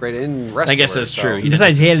break right in and rescue I guess her, that's so. true. You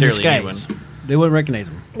Besides, he had a necessarily need disguise. They wouldn't recognize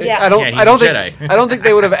him. Yeah. I don't. Yeah, he's I don't a think. Jedi. I don't think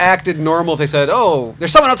they would have acted normal if they said, "Oh,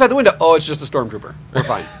 there's someone outside the window." Oh, it's just a stormtrooper. We're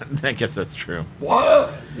fine. I guess that's true.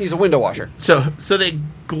 What? He's a window washer. So they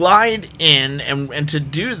glide in, and to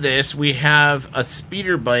do this, we have a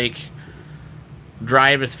speeder bike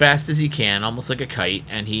drive as fast as he can, almost like a kite,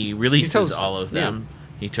 and he releases tows- all of them.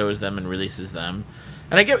 He tows them and releases them.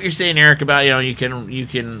 And I get what you're saying, Eric, about you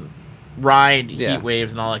can ride Yeah. heat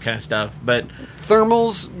waves and all that kind of stuff, but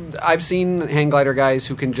Thermals. I've seen hang glider guys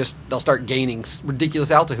who can they'll start gaining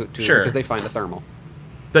ridiculous altitude Sure. because they find a thermal.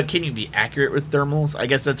 can you be accurate with thermals? I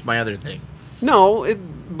guess that's my other thing. No,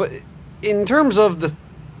 but in terms of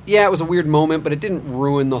it was a weird moment, but it didn't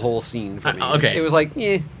ruin the whole scene for me. Okay. It was like,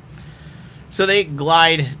 So they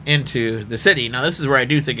glide into the city. Now, this is where I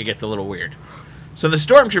do think it gets a little weird. So the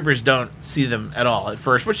stormtroopers don't see them at all at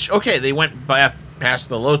first, which, okay, they went past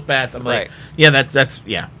the Lothbats. I'm like, Right. yeah, that's.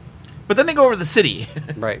 But then they go over the city.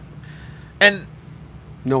 right. And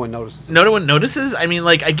No one notices. no one notices. I mean,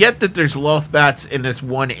 like, I get that there's Lothbats in this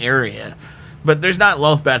one area, but there's not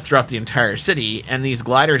Lothbats throughout the entire city, and these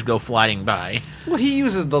gliders go flying by. Well, he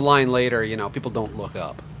uses the line later, people don't look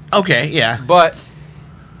up. Okay, yeah. But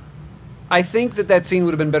I think that scene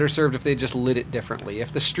would have been better served if they just lit it differently.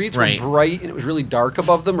 If the streets Right. were bright and it was really dark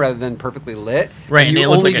above them rather than perfectly lit. Right, and you it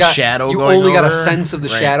looked only like a shadow You going only got a over. sense of the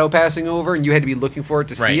Right. shadow passing over, and you had to be looking for it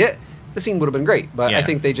to Right. see it. The scene would have been great. But Yeah. I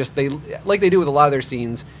think they like they do with a lot of their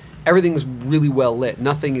scenes, everything's really well lit.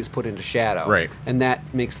 Nothing is put into shadow. Right. And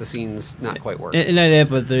that makes the scenes not quite work. And not that,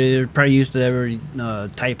 but they're probably used to every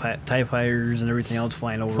TIE fighters and everything else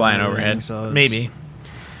flying over. Flying and everything, overhead. so it's- Maybe.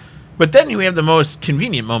 But then we have the most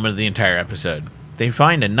convenient moment of the entire episode. They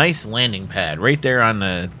find a nice landing pad right there on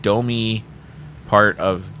the domey part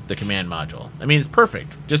of the command module. I mean, it's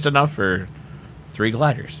perfect. Just enough for 3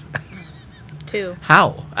 gliders. 2.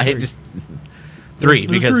 How? I just... 3,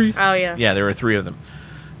 because... Oh, yeah. Yeah, there were 3 of them.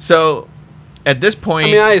 So, at this point...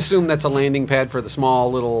 I mean, I assume that's a landing pad for the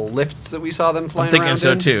small little lifts that we saw them flying thinking around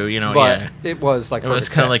so in, too, But yeah. it was like It was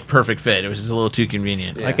perfect kind of fit. like perfect fit. It was just a little too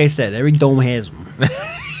convenient. Yeah. Like I said, every dome has them.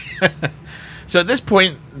 So at this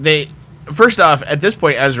point, First off, at this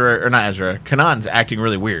point, Kanan's acting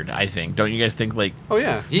really weird, I think. Don't you guys think, like... Oh,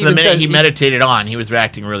 yeah. The minute he meditated on, he was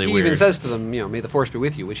acting really He weird. even says to them, may the force be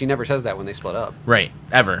with you, which he never says that when they split up. Right,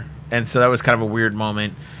 ever. And so that was kind of a weird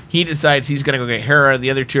moment. He decides he's going to go get Hera.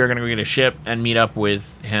 The other 2 are going to go get a ship and meet up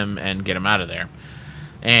with him and get him out of there.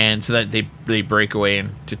 And so that they break away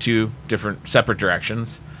into 2 different separate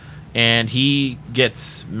directions. And he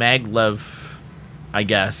gets maglev, I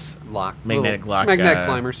guess. Magnetic lock. Magnetic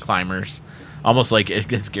climbers. Almost like,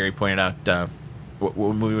 as Gary pointed out, what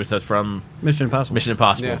movie was that from? Mission Impossible. Mission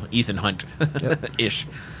Impossible. Yeah. Ethan Hunt. Ish.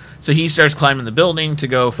 So he starts climbing the building to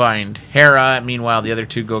go find Hera. Meanwhile, the other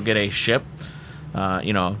 2 go get a ship.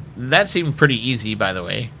 That seemed pretty easy, by the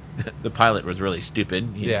way. The pilot was really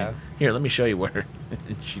stupid. Yeah. Here, let me show you where.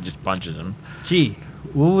 She just punches him. Gee,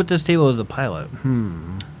 what with this table is a pilot?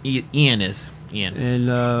 Ian is. Ian.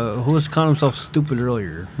 And who was calling himself stupid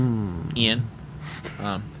earlier? Ian.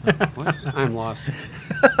 What? I'm lost.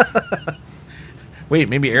 Wait,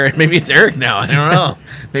 maybe it's Eric now. I don't know.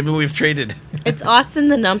 Maybe we've traded. It's Austin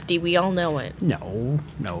the Numpty. We all know it. No.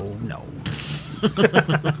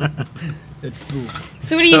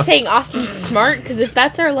 So what are you saying? Austin's smart? Because if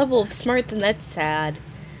that's our level of smart, then that's sad.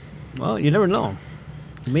 Well, you never know.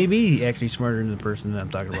 Maybe actually smarter than the person that I'm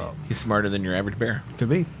talking about. He's smarter than your average bear. Could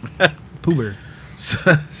be. Pooh Bear.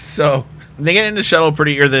 So they get in the shuttle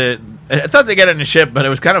I thought they got in the ship, but it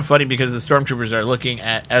was kind of funny because the stormtroopers are looking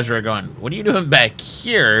at Ezra going, "What are you doing back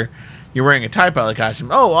here? You're wearing a TIE pilot costume."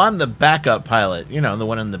 "Oh, I'm the backup pilot. You know, the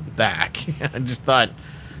one in the back." I just thought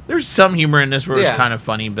there's some humor in this where it was kind of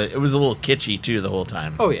funny, but it was a little kitschy, too, the whole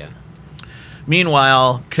time. Oh, yeah.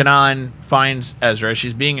 Meanwhile, Kanan finds Ezra.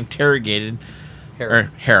 She's being interrogated.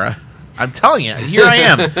 Hera. I'm telling you, here I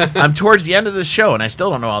am. I'm towards the end of the show, and I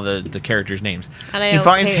still don't know all the characters' names. He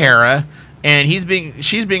finds Hera, and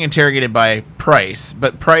she's being interrogated by Price,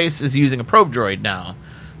 but Price is using a probe droid now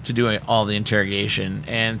to do all the interrogation,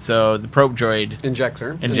 and so the probe droid injects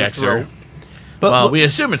her. But we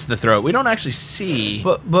assume it's the throat. We don't actually see.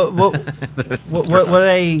 But what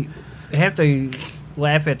I have to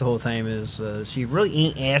laugh at the whole time is she really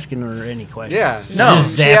ain't asking her any questions. Yeah, no.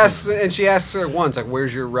 She asks her once, like,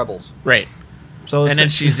 "Where's your rebels?" Right. So and then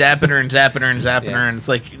she's zapping her and zapping her and zapping her, and it's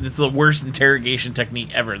like it's the worst interrogation technique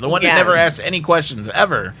ever. The one that never asks any questions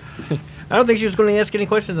ever. I don't think she was going to ask any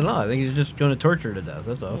questions at all. I think she's just going to torture her to death.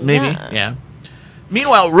 That's all. Maybe, yeah.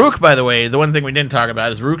 Meanwhile, Rook, by the way, the one thing we didn't talk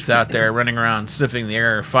about is Rook's out there running around sniffing the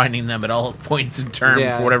air, finding them at all points in time.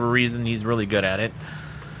 For whatever reason. He's really good at it.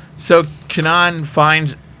 So Kanan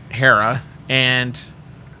finds Hera and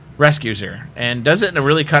rescues her, and does it in a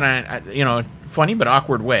really kind of funny but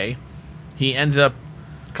awkward way. He ends up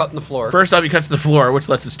cutting the floor. First off, he cuts the floor, which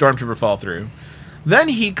lets the stormtrooper fall through. Then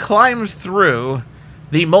he climbs through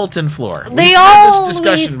the molten floor. They always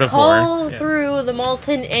call through the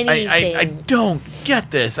molten anything. I don't get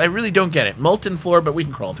this. I really don't get it. Molten floor, but we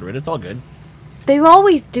can crawl through it. It's all good. They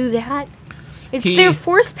always do that. It's their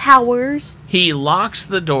force powers. He locks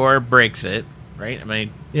the door, breaks it, right? Am I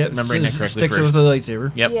remembering that correctly? Sticks it with the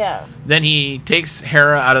lightsaber. Yep. Yeah. Then he takes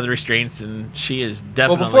Hera out of the restraints, and she is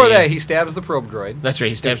definitely... Well, before that, he stabs the probe droid. That's right,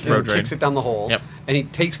 he stabs the probe droid. Kicks it down the hole. Yep. And he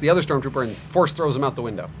takes the other stormtrooper and force throws him out the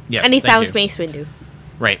window. Yes, and he found Mace Windu.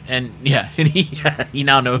 Right, and he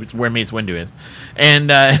now knows where Mace Windu is.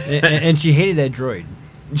 And she hated that droid.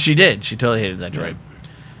 She did. She totally hated that droid.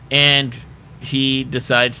 And he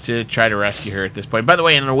decides to try to rescue her at this point. By the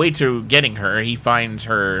way, on the way to getting her, he finds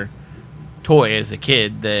her toy as a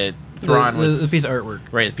kid that Thrawn was... The piece of artwork.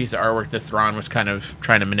 Right, the piece of artwork that Thrawn was kind of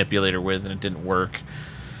trying to manipulate her with, and it didn't work.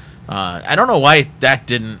 I don't know why that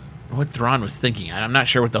didn't... What Thrawn was thinking. I'm not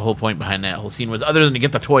sure what the whole point behind that whole scene was, other than to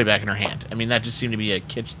get the toy back in her hand. I mean, that just seemed to be a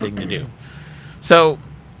kitsch thing to do. So,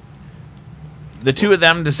 the two of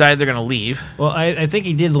them decide they're going to leave. Well, I think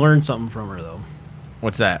he did learn something from her, though.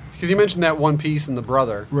 What's that? Because you mentioned that one piece and the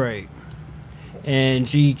brother. Right. And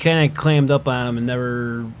she kind of clammed up on him and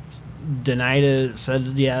never denied it, said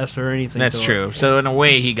yes or anything. That's true. So, in a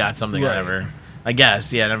way, he got something out of her. I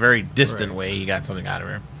guess, yeah, in a very distant way, he got something out of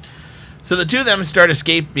her. So the two of them start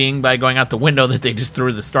escaping by going out the window that they just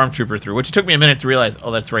threw the stormtrooper through, which took me a minute to realize,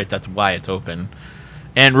 oh, that's right, that's why it's open.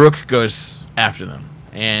 And Rook goes after them.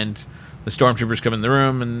 And the stormtroopers come in the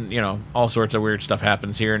room, and, all sorts of weird stuff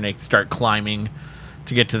happens here, and they start climbing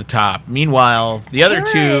to get to the top. Meanwhile, the other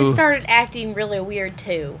two... started acting really weird,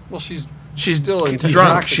 too. Well, she's still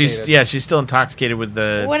drunk. She's still intoxicated with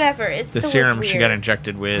the... Whatever, it's the serum she got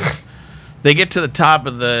injected with. They get to the top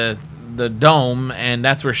of the dome, and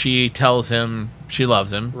that's where she tells him she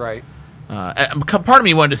loves him. Right. Part of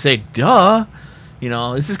me wanted to say, duh.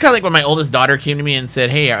 This is kind of like when my oldest daughter came to me and said,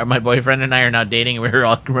 hey, my boyfriend and I are now dating, and we were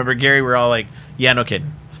all, remember, Gary, we're all like, yeah, no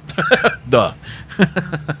kidding. Duh.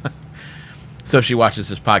 So if she watches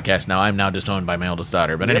this podcast now, I'm now disowned by my oldest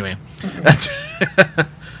daughter. But anyway.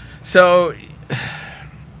 So,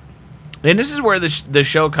 and this is where the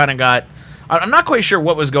show kind of got... I'm not quite sure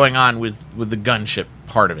what was going on with the gunship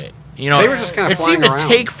part of it. They were just kind of flying around. It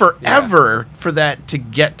seemed to take forever for that to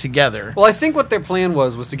get together. Well, I think what their plan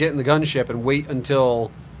was to get in the gunship and wait until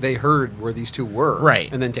they heard where these two were.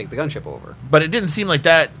 Right. And then take the gunship over. But it didn't seem like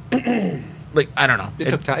that... I don't know. It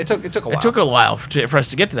took time. It took a while. It took a while for us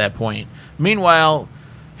to get to that point. Meanwhile,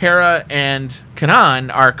 Hera and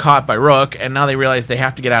Kanan are caught by Rook, and now they realize they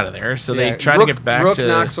have to get out of there. So they try to get back Rook to... Rook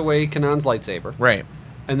knocks away Kanan's lightsaber. Right.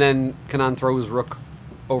 And then Kanan throws Rook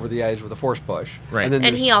over the edge with a force push. Right. And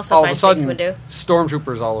then he also all of a sudden, Windu.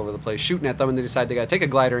 Stormtroopers all over the place shooting at them, and they decide they got to take a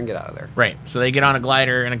glider and get out of there. Right. So they get on a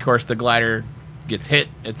glider, and of course the glider gets hit.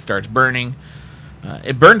 It starts burning.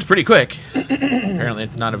 It burns pretty quick. Apparently,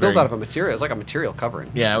 it's not a Built very... out of a material. It's like a material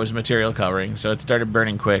covering. Yeah, it was material covering, so it started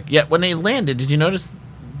burning quick. Yet, when they landed, did you notice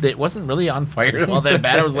that it wasn't really on fire all that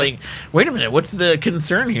bad? I was like, wait a minute, what's the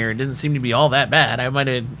concern here? It didn't seem to be all that bad. I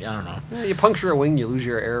don't know. Yeah, you puncture a wing, you lose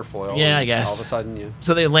your airfoil. Yeah, and I guess. All of a sudden, you...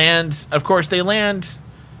 So they land, of course,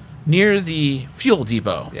 near the fuel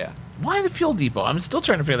depot. Yeah. Why the fuel depot? I'm still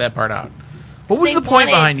trying to figure that part out. What was They the point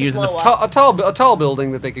wanted behind to using the... blow up. A tall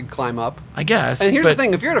building that they could climb up. I guess. And here's but the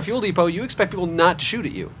thing. If you're at a fuel depot, you expect people not to shoot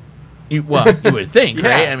at you. You would think, Yeah.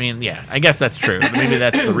 right? I mean, yeah, I guess that's true. Maybe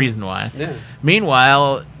that's the reason why. Yeah.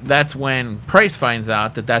 Meanwhile, that's when Price finds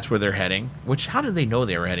out that that's where they're heading. Which, how did they know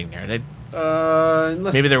they were heading there?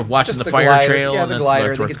 Maybe they were watching just the fire glider. trail Yeah, and the that's glider.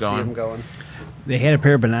 where They it's could see going. them going. They had a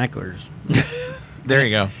pair of binoculars There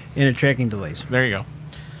you go. and a tracking device. There you go.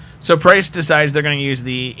 So Price decides they're going to use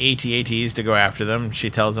the AT-ATs to go after them.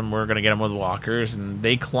 She tells them we're going to get them with walkers, and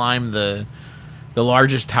they climb the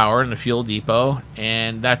largest tower in the fuel depot.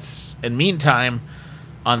 And that's, in the meantime,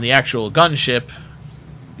 on the actual gunship,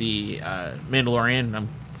 the Mandalorian,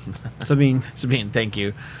 Sabine, thank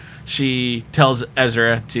you. She tells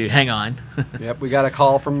Ezra to hang on. Yep, we got a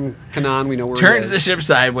call from Kanan. We know where Turns he the is. ship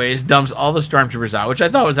sideways, dumps all the stormtroopers out, which I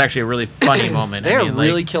thought was actually a really funny moment. They're I mean,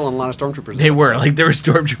 really like, killing a lot of stormtroopers. they were like there were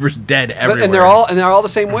stormtroopers dead everywhere, and they're all the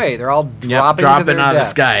same way. They're all dropping, dropping to their out of the deaths.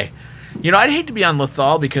 sky. You know, I'd hate to be on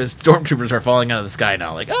Lothal because stormtroopers are falling out of the sky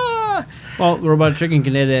now. Like, ah! Well, Robot Chicken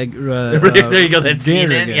Kinetic. There you go, that scene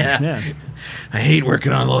janitor in, guy. yeah. I hate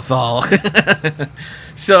working on Lothal.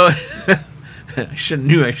 So, I should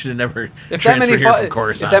have never If that many transferred here fall, from if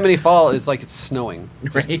Coruscant. that many fall, it's like it's snowing.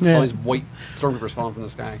 Right? Just all these white stormtroopers falling from the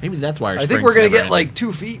sky. Maybe that's why our I think spring's we're gonna never get ending. like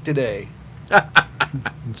 2 feet today.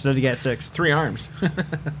 Instead, you got 6. 3 arms.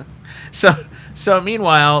 So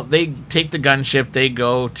meanwhile, they take the gunship. They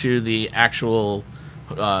go to the actual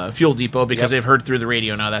fuel depot because Yep. they've heard through the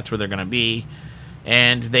radio now that's where they're going to be,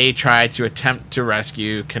 and they try to attempt to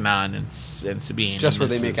rescue Kanan and Sabine. Just where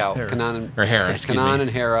And they this make is out. Hera. Kanan Or Hera, excuse Kanan me.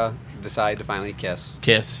 and Hera decide to finally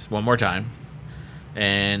kiss. One more time,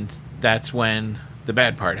 and that's when the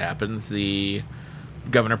bad part happens. The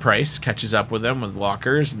Governor Price catches up with them with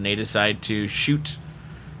walkers, and they decide to shoot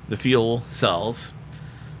the fuel cells.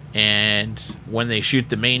 And when they shoot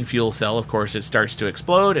the main fuel cell, of course, it starts to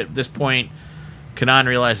explode. At this point, Kanan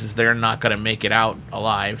realizes they're not going to make it out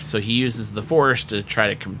alive, so he uses the Force to try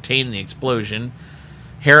to contain the explosion.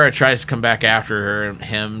 Hera tries to come back after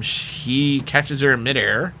him. He catches her in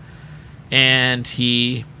midair, and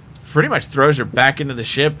he pretty much throws her back into the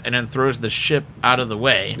ship and then throws the ship out of the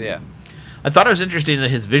way. Yeah. I thought it was interesting that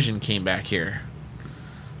his vision came back here.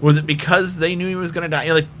 Was it because they knew he was going to die? You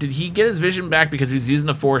know, like, did he get his vision back because he was using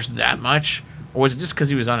the Force that much? Or was it just because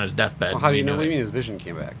he was on his deathbed? Well, how do you know? knew What do it? you mean his vision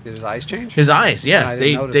came back? Did his eyes change? His eyes, yeah. I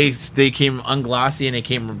didn't notice. They came unglossy and they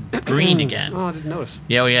came green again. Oh, I didn't notice.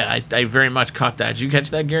 Yeah, well, yeah, I very much caught that. Did you catch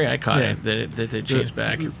that, Gary? I caught Yeah. it. That it changed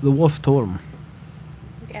back. The wolf told him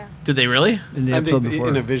Yeah. Did they really? in the I episode think before.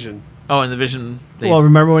 in a vision. Oh, in the vision. Well,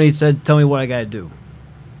 remember when he said, "Tell me what I got to do"?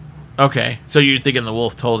 Okay, so you're thinking the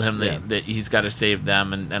wolf told him that, Yeah. that he's got to save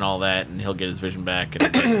them and all that, and he'll get his vision back,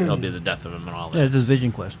 and it'll be the death of him and all that. Yeah, it's his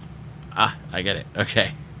vision quest. Ah, I get it.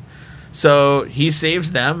 Okay. So he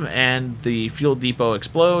saves them, and the fuel depot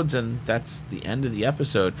explodes, and that's the end of the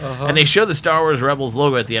episode. Uh-huh. And they show the Star Wars Rebels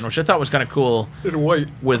logo at the end, which I thought was kind of cool, In white.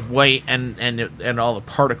 with white and all the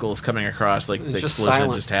particles coming across, like It's the just explosion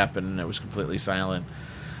silent. just happened, and it was completely silent.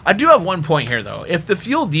 I do have one point here, though. If the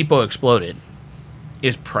fuel depot exploded,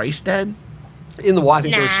 is Price dead? In the I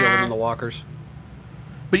think they were Nah. shielded in the walkers.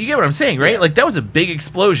 But you get what I'm saying, right? Like, that was a big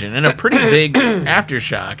explosion and a pretty big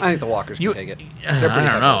aftershock. I think the walkers can take it. I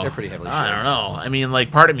don't know. They're pretty heavily I shielded. don't know. I mean,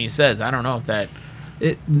 like, part of me says, I don't know if that...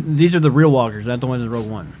 These are the real walkers, not the ones in Rogue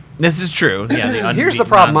One. This is true. Yeah, the Here's the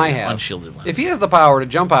problem I have. Unshielded ones. If he has the power to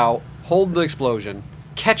jump out, hold the explosion,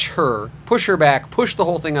 catch her, push her back, push the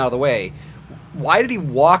whole thing out of the way, why did he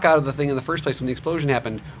walk out of the thing in the first place when the explosion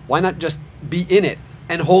happened? Why not just be in it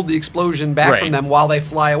and hold the explosion back Right. from them while they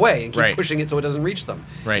fly away and keep Right. pushing it so it doesn't reach them?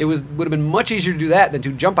 Right. It would have been much easier to do that than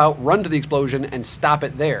to jump out, run to the explosion, and stop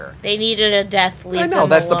it there. They needed a death. Leave I know them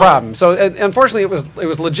that's the alone. problem. So unfortunately, it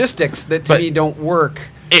was logistics that to But- me don't work.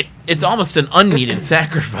 It's almost an unneeded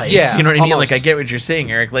sacrifice. Yeah, You know what I mean? almost. Like, I get what you're saying,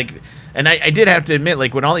 Eric. Like, and I did have to admit,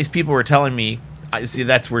 like, when all these people were telling me, I see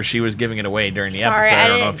that's where she was giving it away during the Sorry, episode. I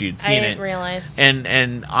don't know didn't- if you'd I seen didn't it. realize.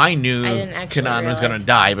 And I knew I didn't actually Kanan was going to realize.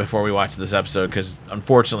 die before we watched this episode because,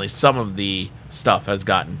 unfortunately, some of the stuff has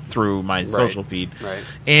gotten through my social feed. Right.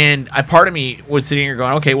 And part of me was sitting here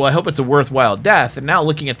going, okay, well, I hope it's a worthwhile death. And now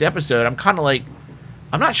looking at the episode, I'm kind of like,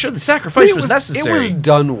 I'm not sure the sacrifice was necessary. It was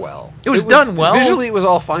done well. It was done well. Visually, it was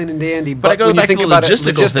all fine and dandy. But I go when back you think to the about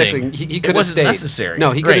logistical it, thing. he It could have wasn't stayed. necessary.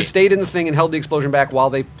 No, he could Right. have stayed in the thing and held the explosion back while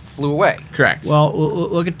they flew away. Correct. Well,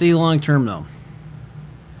 look at the long term though.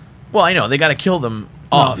 Well, I know they got to kill them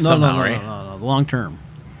off somehow, right? No. Long term.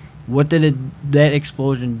 What did that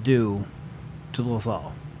explosion do to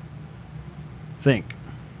Lothal? Think.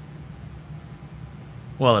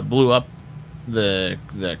 Well, it blew up the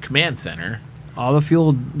command center. All the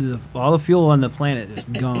fuel on the planet is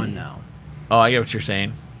gone now. Oh, I get what you're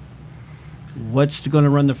saying. What's going to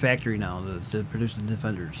run the factory now to produce the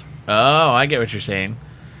Defenders? Oh, I get what you're saying.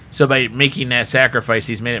 So by making that sacrifice,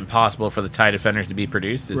 he's made it impossible for the TIE Defenders to be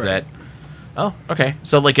produced? Is that... Oh, okay.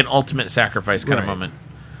 So like an ultimate sacrifice kind of moment.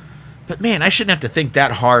 But man, I shouldn't have to think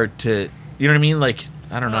that hard to... You know what I mean? Like,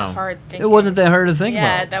 I don't know. Hard thinking. It wasn't that hard to think about.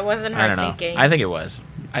 Yeah, that wasn't I hard don't know. thinking. I think it was.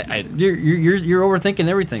 You're overthinking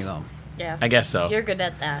everything though. Yeah. I guess so. You're good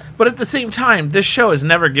at that. But at the same time, this show has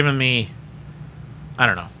never given me... I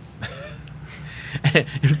don't know.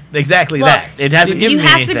 Exactly. Look, that. It hasn't given me You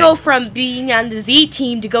have anything. to go from being on the Z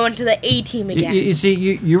team to going to the A team again. You see,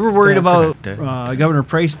 you were worried about Governor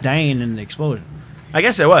Price dying in the explosion. I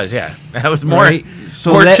guess I was, yeah. I was more Right.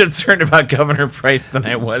 So more that- concerned about Governor Price than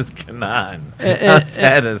I was Kanan. How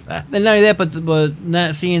sad is that? And not only that, but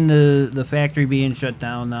not seeing the factory being shut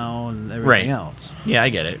down now and everything else. Yeah, I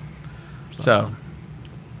get it. So,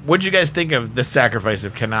 what'd you guys think of the sacrifice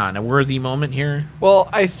of Kanan? A worthy moment here? Well,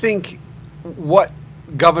 I think what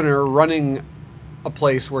governor running a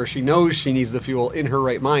place where she knows she needs the fuel in her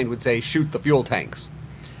right mind would say, shoot the fuel tanks.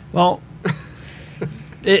 Well,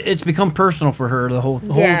 it's become personal for her the whole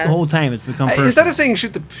time. It's become personal. Instead of saying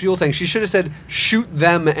shoot the fuel tanks, she should have said shoot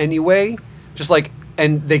them anyway. Just like,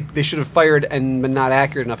 and they should have fired and been not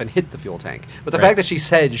accurate enough and hit the fuel tank. But the fact that she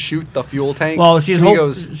said shoot the fuel tank, well, she's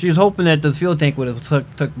she was hoping that the fuel tank would have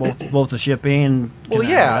took both the ship and well,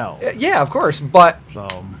 Kanan out. yeah, of course, but So,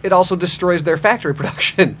 it also destroys their factory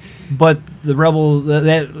production. but the rebel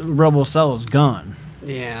that rebel cell is gone.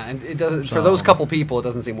 Yeah, and it doesn't for those couple people. It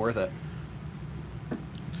doesn't seem worth it.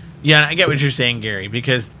 Yeah, and I get what you're saying, Gary,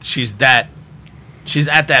 because she's at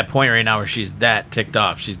that point right now where she's that ticked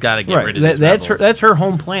off. She's got to get rid of these rebels. That's her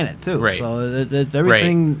home planet too. Right. So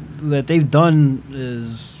everything that they've done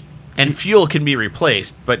is. And fuel can be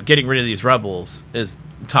replaced, but getting rid of these rebels is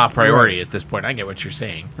top priority at this point. I get what you're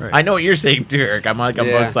saying. Right. I know what you're saying too, Eric. I'm like on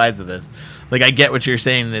both sides of this. Like I get what you're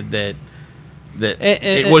saying that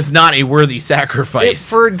it was not a worthy sacrifice.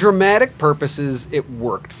 For dramatic purposes, it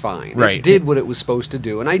worked fine. Right. It did what it was supposed to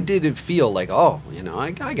do, and I did feel like,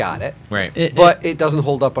 I got it. Right. But it doesn't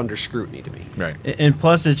hold up under scrutiny to me. Right. And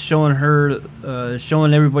plus, it's showing her,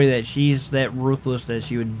 showing everybody that she's that ruthless that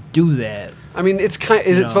she would do that. I mean, it's kind.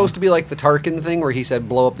 Is it supposed to be like the Tarkin thing where he said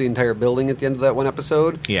blow up the entire building at the end of that one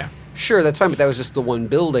episode? Yeah. Sure, that's fine, but that was just the one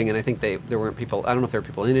building, and I think there weren't people. I don't know if there were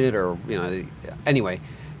people in it or Anyway,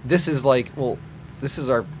 this is like, well, this is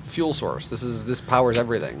our fuel source. This powers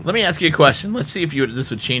everything. Let me ask you a question. Let's see if this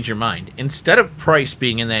would change your mind. Instead of Price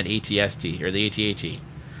being in that ATST or the AT-AT,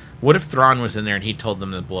 what if Thrawn was in there and he told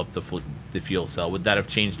them to blow up the fuel cell? Would that have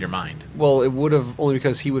changed your mind? Well, it would have, only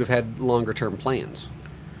because he would have had longer term plans.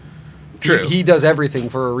 True. He does everything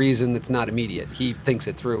for a reason that's not immediate. He thinks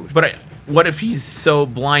it through. But what if he's so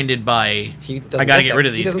blinded by I got to get rid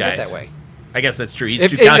of these guys? He doesn't get that way. I guess that's true.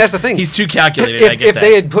 That's the thing. He's too calculated.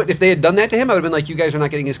 If they had done that to him, I would have been like, you guys are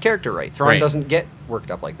not getting his character right. Thrawn doesn't get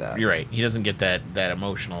worked up like that. You're right. He doesn't get that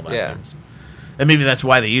emotional about things. And maybe that's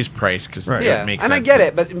why they use Price, because it makes sense. And I get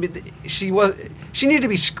it, but she needed to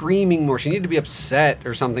be screaming more. She needed to be upset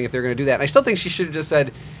or something if they're going to do that. And I still think she should have just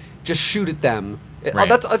said, just shoot at them. Right.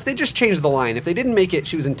 That's if they just changed the line. If they didn't make it,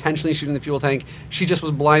 she was intentionally shooting the fuel tank. She just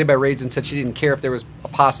was blinded by raids and said she didn't care if there was a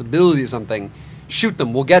possibility of something. Shoot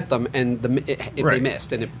them, we'll get them, and they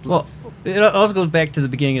missed. And it also goes back to the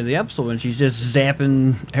beginning of the episode when she's just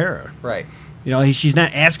zapping Hera. Right. She's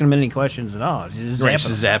not asking him any questions at all. She's just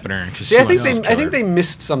zapping her. See, I think they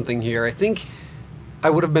missed something here. I think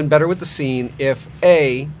I would have been better with the scene if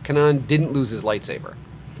Kanan didn't lose his lightsaber.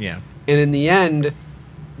 Yeah. And in the end,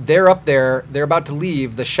 they're up there, they're about to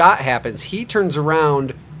leave, the shot happens, he turns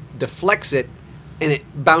around, deflects it, and it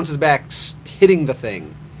bounces back, hitting the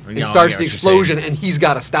thing. And starts the explosion, and he's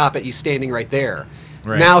got to stop it. He's standing right there.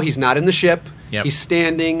 Right. Now he's not in the ship. Yep. He's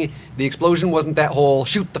standing. The explosion wasn't that whole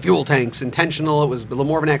shoot the fuel tanks intentional. It was a little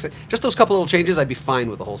more of an accident. Just those couple little changes, I'd be fine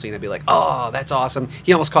with the whole scene. I'd be like, oh, that's awesome.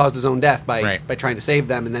 He almost caused his own death by trying to save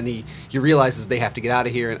them, and then he realizes they have to get out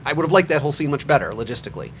of here. And I would have liked that whole scene much better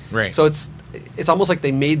logistically. Right. So it's almost like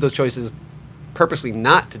they made those choices purposely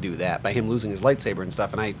not to do that by him losing his lightsaber and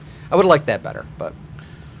stuff. And I would have liked that better. But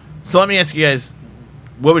so let me ask you guys.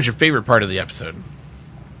 What was your favorite part of the episode?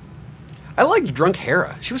 I liked Drunk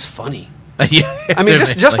Hera. She was funny. Yeah, I mean,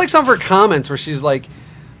 just like some of her comments where she's like,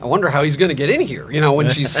 I wonder how he's going to get in here, when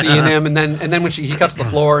she's seeing him, and then when he cuts the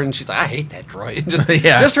floor, and she's like, I hate that droid.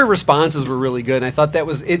 Just her responses were really good, and I thought that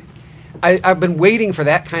was it. I've been waiting for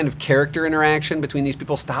that kind of character interaction between these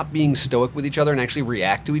people, stop being stoic with each other and actually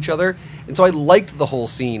react to each other. And so I liked the whole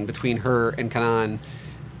scene between her and Kanan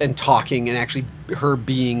and talking and actually her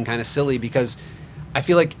being kind of silly, because I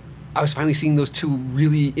feel like I was finally seeing those two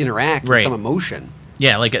really interact with some emotion.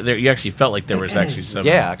 Yeah, like you actually felt like there was actually some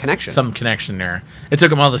connection. Some connection there. It took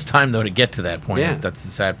them all this time, though, to get to that point. Yeah. That's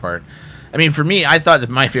the sad part. I mean, for me, I thought that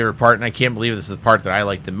my favorite part, and I can't believe this is the part that I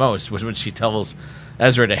liked the most, was when she tells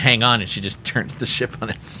Ezra to hang on, and she just turns the ship on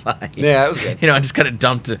its side. Yeah, that was good. I just kind of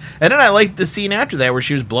dumped it. And then I liked the scene after that where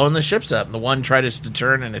she was blowing the ships up. And the one tried to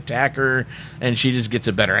turn and attack her, and she just gets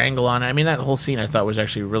a better angle on it. I mean, that whole scene I thought was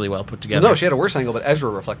actually really well put together. Well, no, she had a worse angle, but Ezra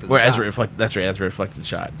reflected the shot. That's right, Ezra reflected the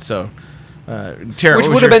shot. So, Tara, which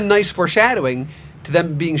would have been nice foreshadowing to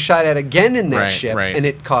them being shot at again in that ship, and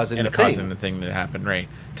it causing the thing. Causing the thing to happen, right.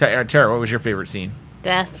 Tara, what was your favorite scene?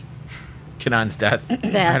 Death. Kanan's death. I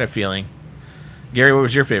had a feeling. Gary, what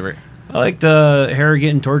was your favorite? I liked Hera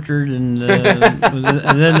getting tortured and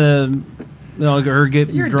then her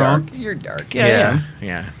getting drunk. You're dark.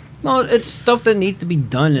 Yeah. No, it's stuff that needs to be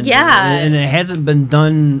done. And it hasn't been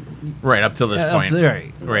done right up till this point.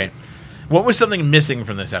 Right. What was something missing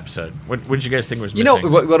from this episode? What did you guys think was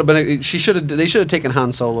missing? What would have been? They should have taken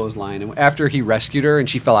Han Solo's line, and after he rescued her and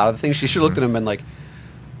she fell out of the thing, she should have looked at him and been like,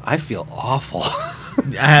 "I feel awful."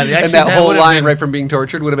 And that whole line right from being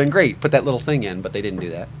tortured would have been great. Put that little thing in, but they didn't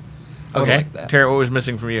do that. Okay, Tara, what was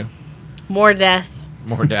missing from you? More death.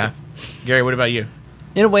 More death. Gary, what about you?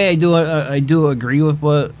 In a way, I do agree with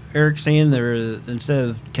what Eric's saying. There, instead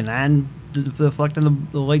of Kanan deflecting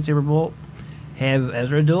the lightsaber bolt, have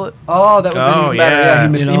Ezra do it. Oh, that would be even better.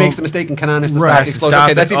 Yeah, he makes the mistake, and Kanan has to stop the explosion.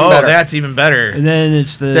 Okay, that's even better. That's even better. And then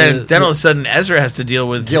it's then all of a sudden Ezra has to deal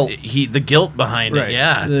with the guilt behind it.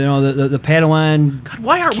 Yeah, the Padawan. God,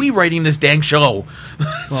 why aren't we writing this dang show?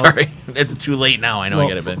 Sorry, it's too late now. I know I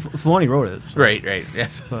get it, but Filoni wrote it. So. Right.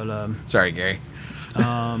 Yes. But sorry, Gary.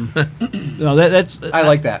 That's. I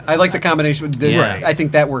like that. I like the combination. I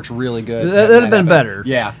think that works really good. That'd have been better.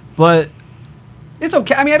 Yeah, but. It's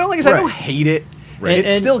okay. I mean, I don't hate it. Right.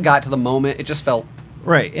 It still got to the moment. It just felt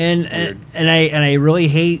right. And I really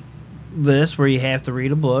hate this where you have to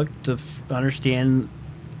read a book to understand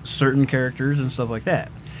certain characters and stuff like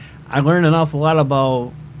that. I learned an awful lot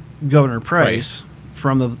about Governor Price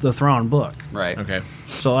from the Thrawn book. Right. Okay.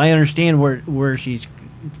 So I understand where she's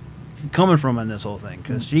coming from on this whole thing,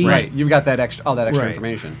 because she you've got that extra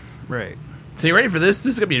information. Right. So you ready for this?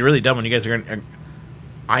 This is gonna be really dumb when you guys are gonna.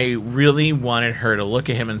 I really wanted her to look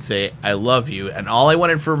at him and say, "I love you," and all I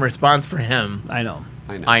wanted for a response for him. I know.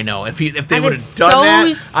 If they would have done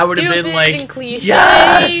that, I would have been like,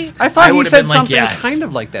 "Yes." I thought he said something kind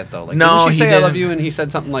of like that though. Like, didn't she say, "I love you," and he said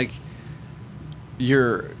something like,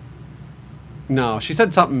 "You're." No, she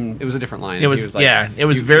said something. It was a different line. It was like, it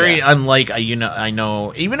was very unlike I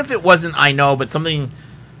know. Even if it wasn't I know, but something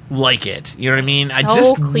like it. You know what I mean? I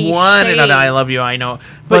just wanted an "I love you," I know.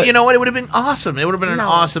 But you know what? It would have been awesome. It would have been an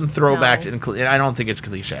awesome throwback. I don't think it's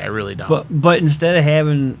cliche. I really don't. But instead of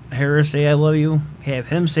having Hera say "I love you," have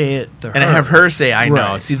him say it to her. And have her say "I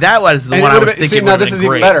know." See, that was the one I was thinking. See, now this is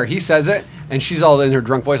even better. He says it, and she's all in her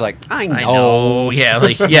drunk voice like, "I know."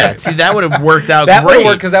 Yeah, See, that would have worked out that great. That would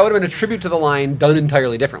work, because that would have been a tribute to the line done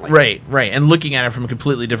entirely differently. Right. And looking at it from a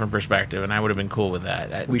completely different perspective, and I would have been cool with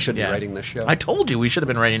that. We should be writing this show. I told you we should have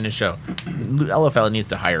been writing this show. LFL needs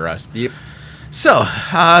to hire us. Yep. So,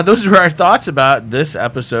 those are our thoughts about this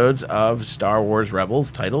episode of Star Wars Rebels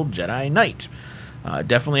titled Jedi Knight.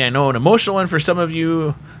 Definitely, I know, an emotional one for some of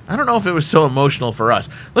you. I don't know if it was so emotional for us.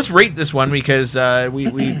 Let's rate this one, because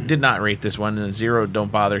we did not rate this one. 0, don't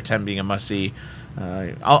bother, 10 being a must-see.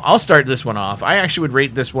 I'll start this one off. I actually would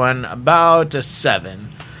rate this one about a 7.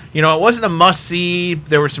 You know, it wasn't a must-see.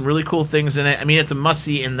 There were some really cool things in it. I mean, it's a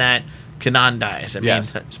must-see in that Kanan dies. I mean,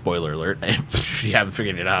 spoiler alert, if you haven't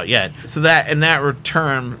figured it out yet. So that, in that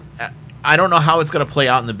return, I don't know how it's going to play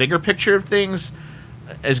out in the bigger picture of things.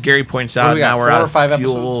 As Gary points out, now we're out of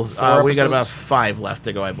fuel. We got about 5 left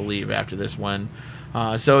to go, I believe, after this one.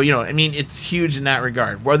 So, you know, I mean, it's huge in that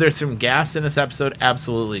regard. Were there some gaffes in this episode?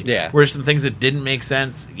 Absolutely. Yeah. Were there some things that didn't make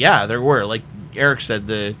sense? Yeah, there were. Like Eric said,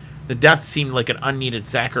 the death seemed like an unneeded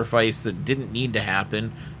sacrifice that didn't need to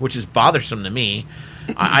happen, which is bothersome to me.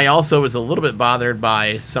 I also was a little bit bothered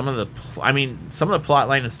by some of the plot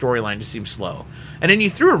line and storyline just seemed slow. And then you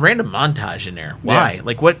threw a random montage in there. Why? Yeah.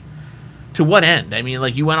 Like, what? To what end? I mean,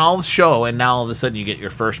 like, you went all the show, and now all of a sudden you get your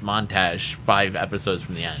first montage 5 episodes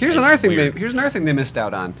from the end. Here's another thing. Here's another thing they missed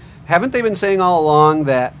out on. Haven't they been saying all along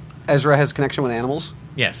that Ezra has connection with animals?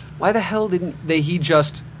 Yes. Why the hell didn't he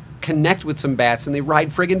just connect with some bats and they ride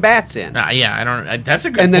friggin' bats in? Yeah, I don't. That's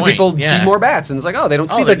a good. And then point. people see more bats, and it's like, oh, they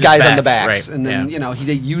don't see the they're guys just on the bats, backs. right, And then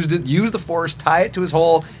they used the Force, tie it to his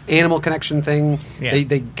whole animal connection thing. Yeah.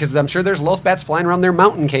 They because I'm sure there's Loth bats flying around their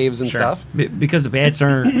mountain caves and Sure. stuff. Because the bats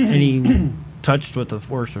aren't any touched with the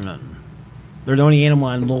Force or nothing. They're the only animal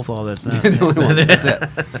on Lothal that's not. That's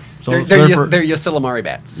it. So They're Yosilamari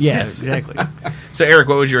bats. Yes, exactly. So, Eric,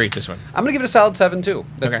 what would you rate this one? I'm gonna give it a solid 7 too.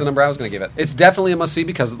 That's Okay. the number I was gonna give it. It's definitely a must see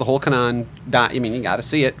because of the whole Kanan. I mean, you got to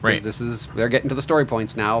see it. 'Cause Right. They're getting to the story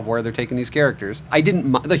points now of where they're taking these characters. I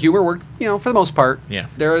didn't. The humor worked, for the most part. Yeah.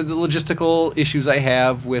 There are the logistical issues I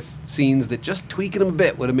have with scenes that just tweaking them a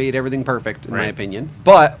bit would have made everything perfect, in my Right. opinion.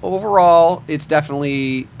 But overall, it's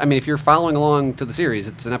definitely. I mean, if you're following along to the series,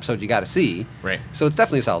 it's an episode you got to see. Right. So it's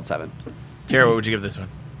definitely a solid 7. Kara, what would you give this one?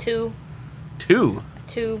 2. 2.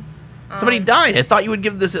 2. Somebody died. I thought you would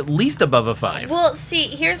give this at least above a 5. Well, see,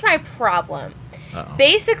 here's my problem. Uh-oh.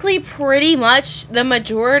 Basically, pretty much the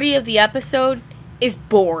majority of the episode is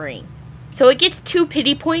boring. So it gets 2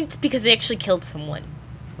 pity points because they actually killed someone.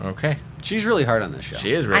 Okay. She's really hard on this show.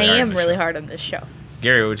 She is really I hard. am on really this hard on this show. show.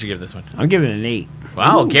 Gary, what would you give this one? I'm giving it an 8.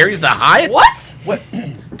 Wow, Gary's the highest? What? What?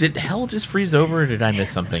 Did hell just freeze over, or did I miss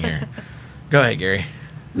something here? Go ahead, Gary.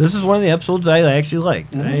 This is one of the episodes I actually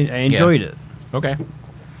liked. I enjoyed it. Okay.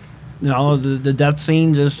 The death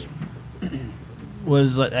scene just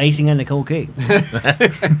was like icing on the cold cake.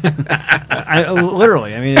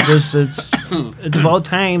 Literally, I mean, it's about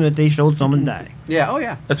time that they showed someone die. Yeah. Oh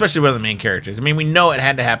yeah. Especially one of the main characters. I mean, we know it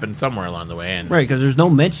had to happen somewhere along the way, and Right, because there's no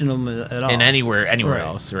mention of them at all. and anywhere Right.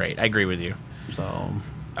 else. Right. I agree with you. So,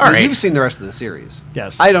 All right. You've seen the rest of the series.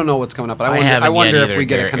 yes. I don't know what's coming up, but I I wonder, haven't wonder yet if we either,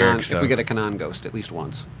 get a Eric, Kanan, so- if we get a Kanan ghost at least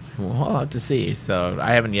once. We'll have to see. So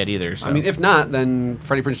I haven't yet either. So. I mean, if not, then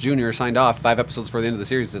Freddie Prinze Jr. signed off 5 episodes before the end of the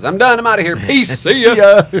series. Says, "I'm done. I'm out of here. Peace. See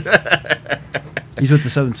ya." He's with the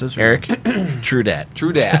Seven Sisters. Eric, true dad.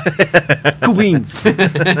 True dad. Cool beans.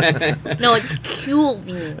 No, it's cool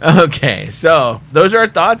beans. Okay, so those are our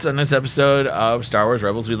thoughts on this episode of Star Wars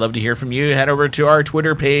Rebels. We'd love to hear from you. Head over to our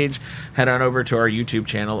Twitter page, head on over to our YouTube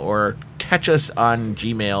channel, or catch us on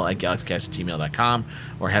Gmail at galaxycast@gmail.com,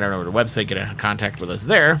 or head on over to the website, get in contact with us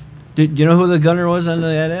there. Did you know who the gunner was on the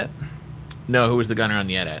AT-AT? No, who was the gunner on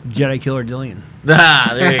the edit? Jedi Killer Dillian.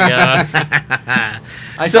 Ah, there you go.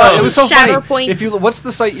 I saw it was so Shatter funny. points. If you what's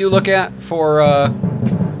the site you look at for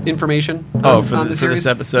information? Oh, for on this series?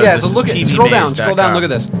 episode? Yeah, This so is look at TVMaze.com. scroll down. Look at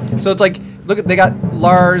this. So it's like they got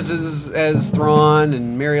Lars as Thrawn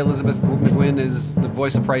and Mary Elizabeth McGuinn is the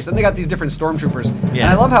voice of Price. Then they got these different stormtroopers. Yeah.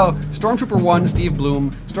 And I love how Stormtrooper 1, Steve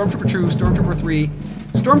Bloom, Stormtrooper 2, Stormtrooper 3,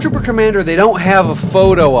 Stormtrooper Commander they don't have a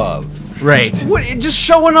photo of. Right. What? Just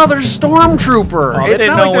show another stormtrooper. Well, they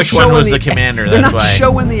didn't know which one was the commander, They're that's not why.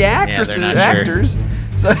 showing the Yeah, actresses, they're not sure. actors.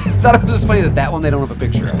 So I thought it was just funny that one they don't have a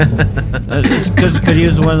picture of. Because he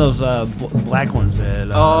was one of those black ones at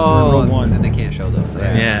Rogue and One. they can't show them.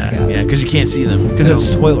 Yeah, because you can't see them. Because it's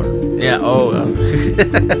a spoiler. Yeah,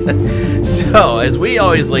 So, as we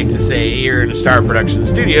always like to say here in the Star Production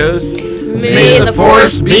Studios, May the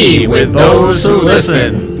Force be with those who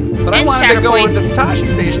listen. But I And wanted to shadow go points. into the Tashi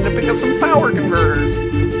station to pick up some power converters.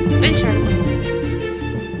 And Shadow.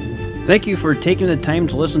 Thank you for taking the time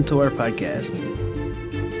to listen to our podcast.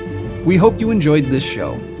 We hope you enjoyed this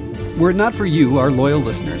show. Were it not for you, our loyal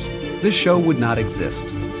listeners, this show would not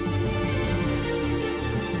exist.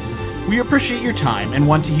 we appreciate your time and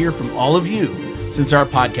want to hear from all of you, since our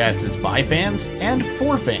podcast is by fans and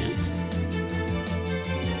for fans.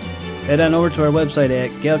 Head on over to our website at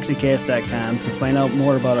galaxycast.com to find out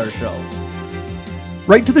more about our show.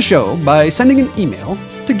 Write to the show by sending an email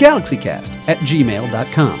to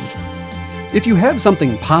galaxycast@gmail.com. If you have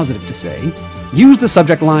something positive to say, use the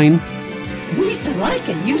subject line, We so like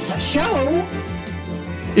and use a show.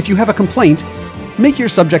 if you have a complaint, make your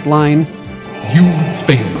subject line, You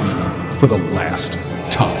failed me for the last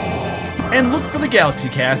time. And look for the Galaxy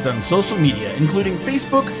Cast on social media, including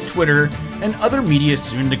Facebook, Twitter, and other media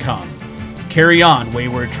soon to come. Carry on,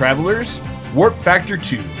 wayward travelers. Warp Factor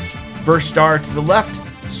 2. First star to the left,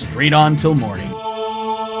 straight on till morning.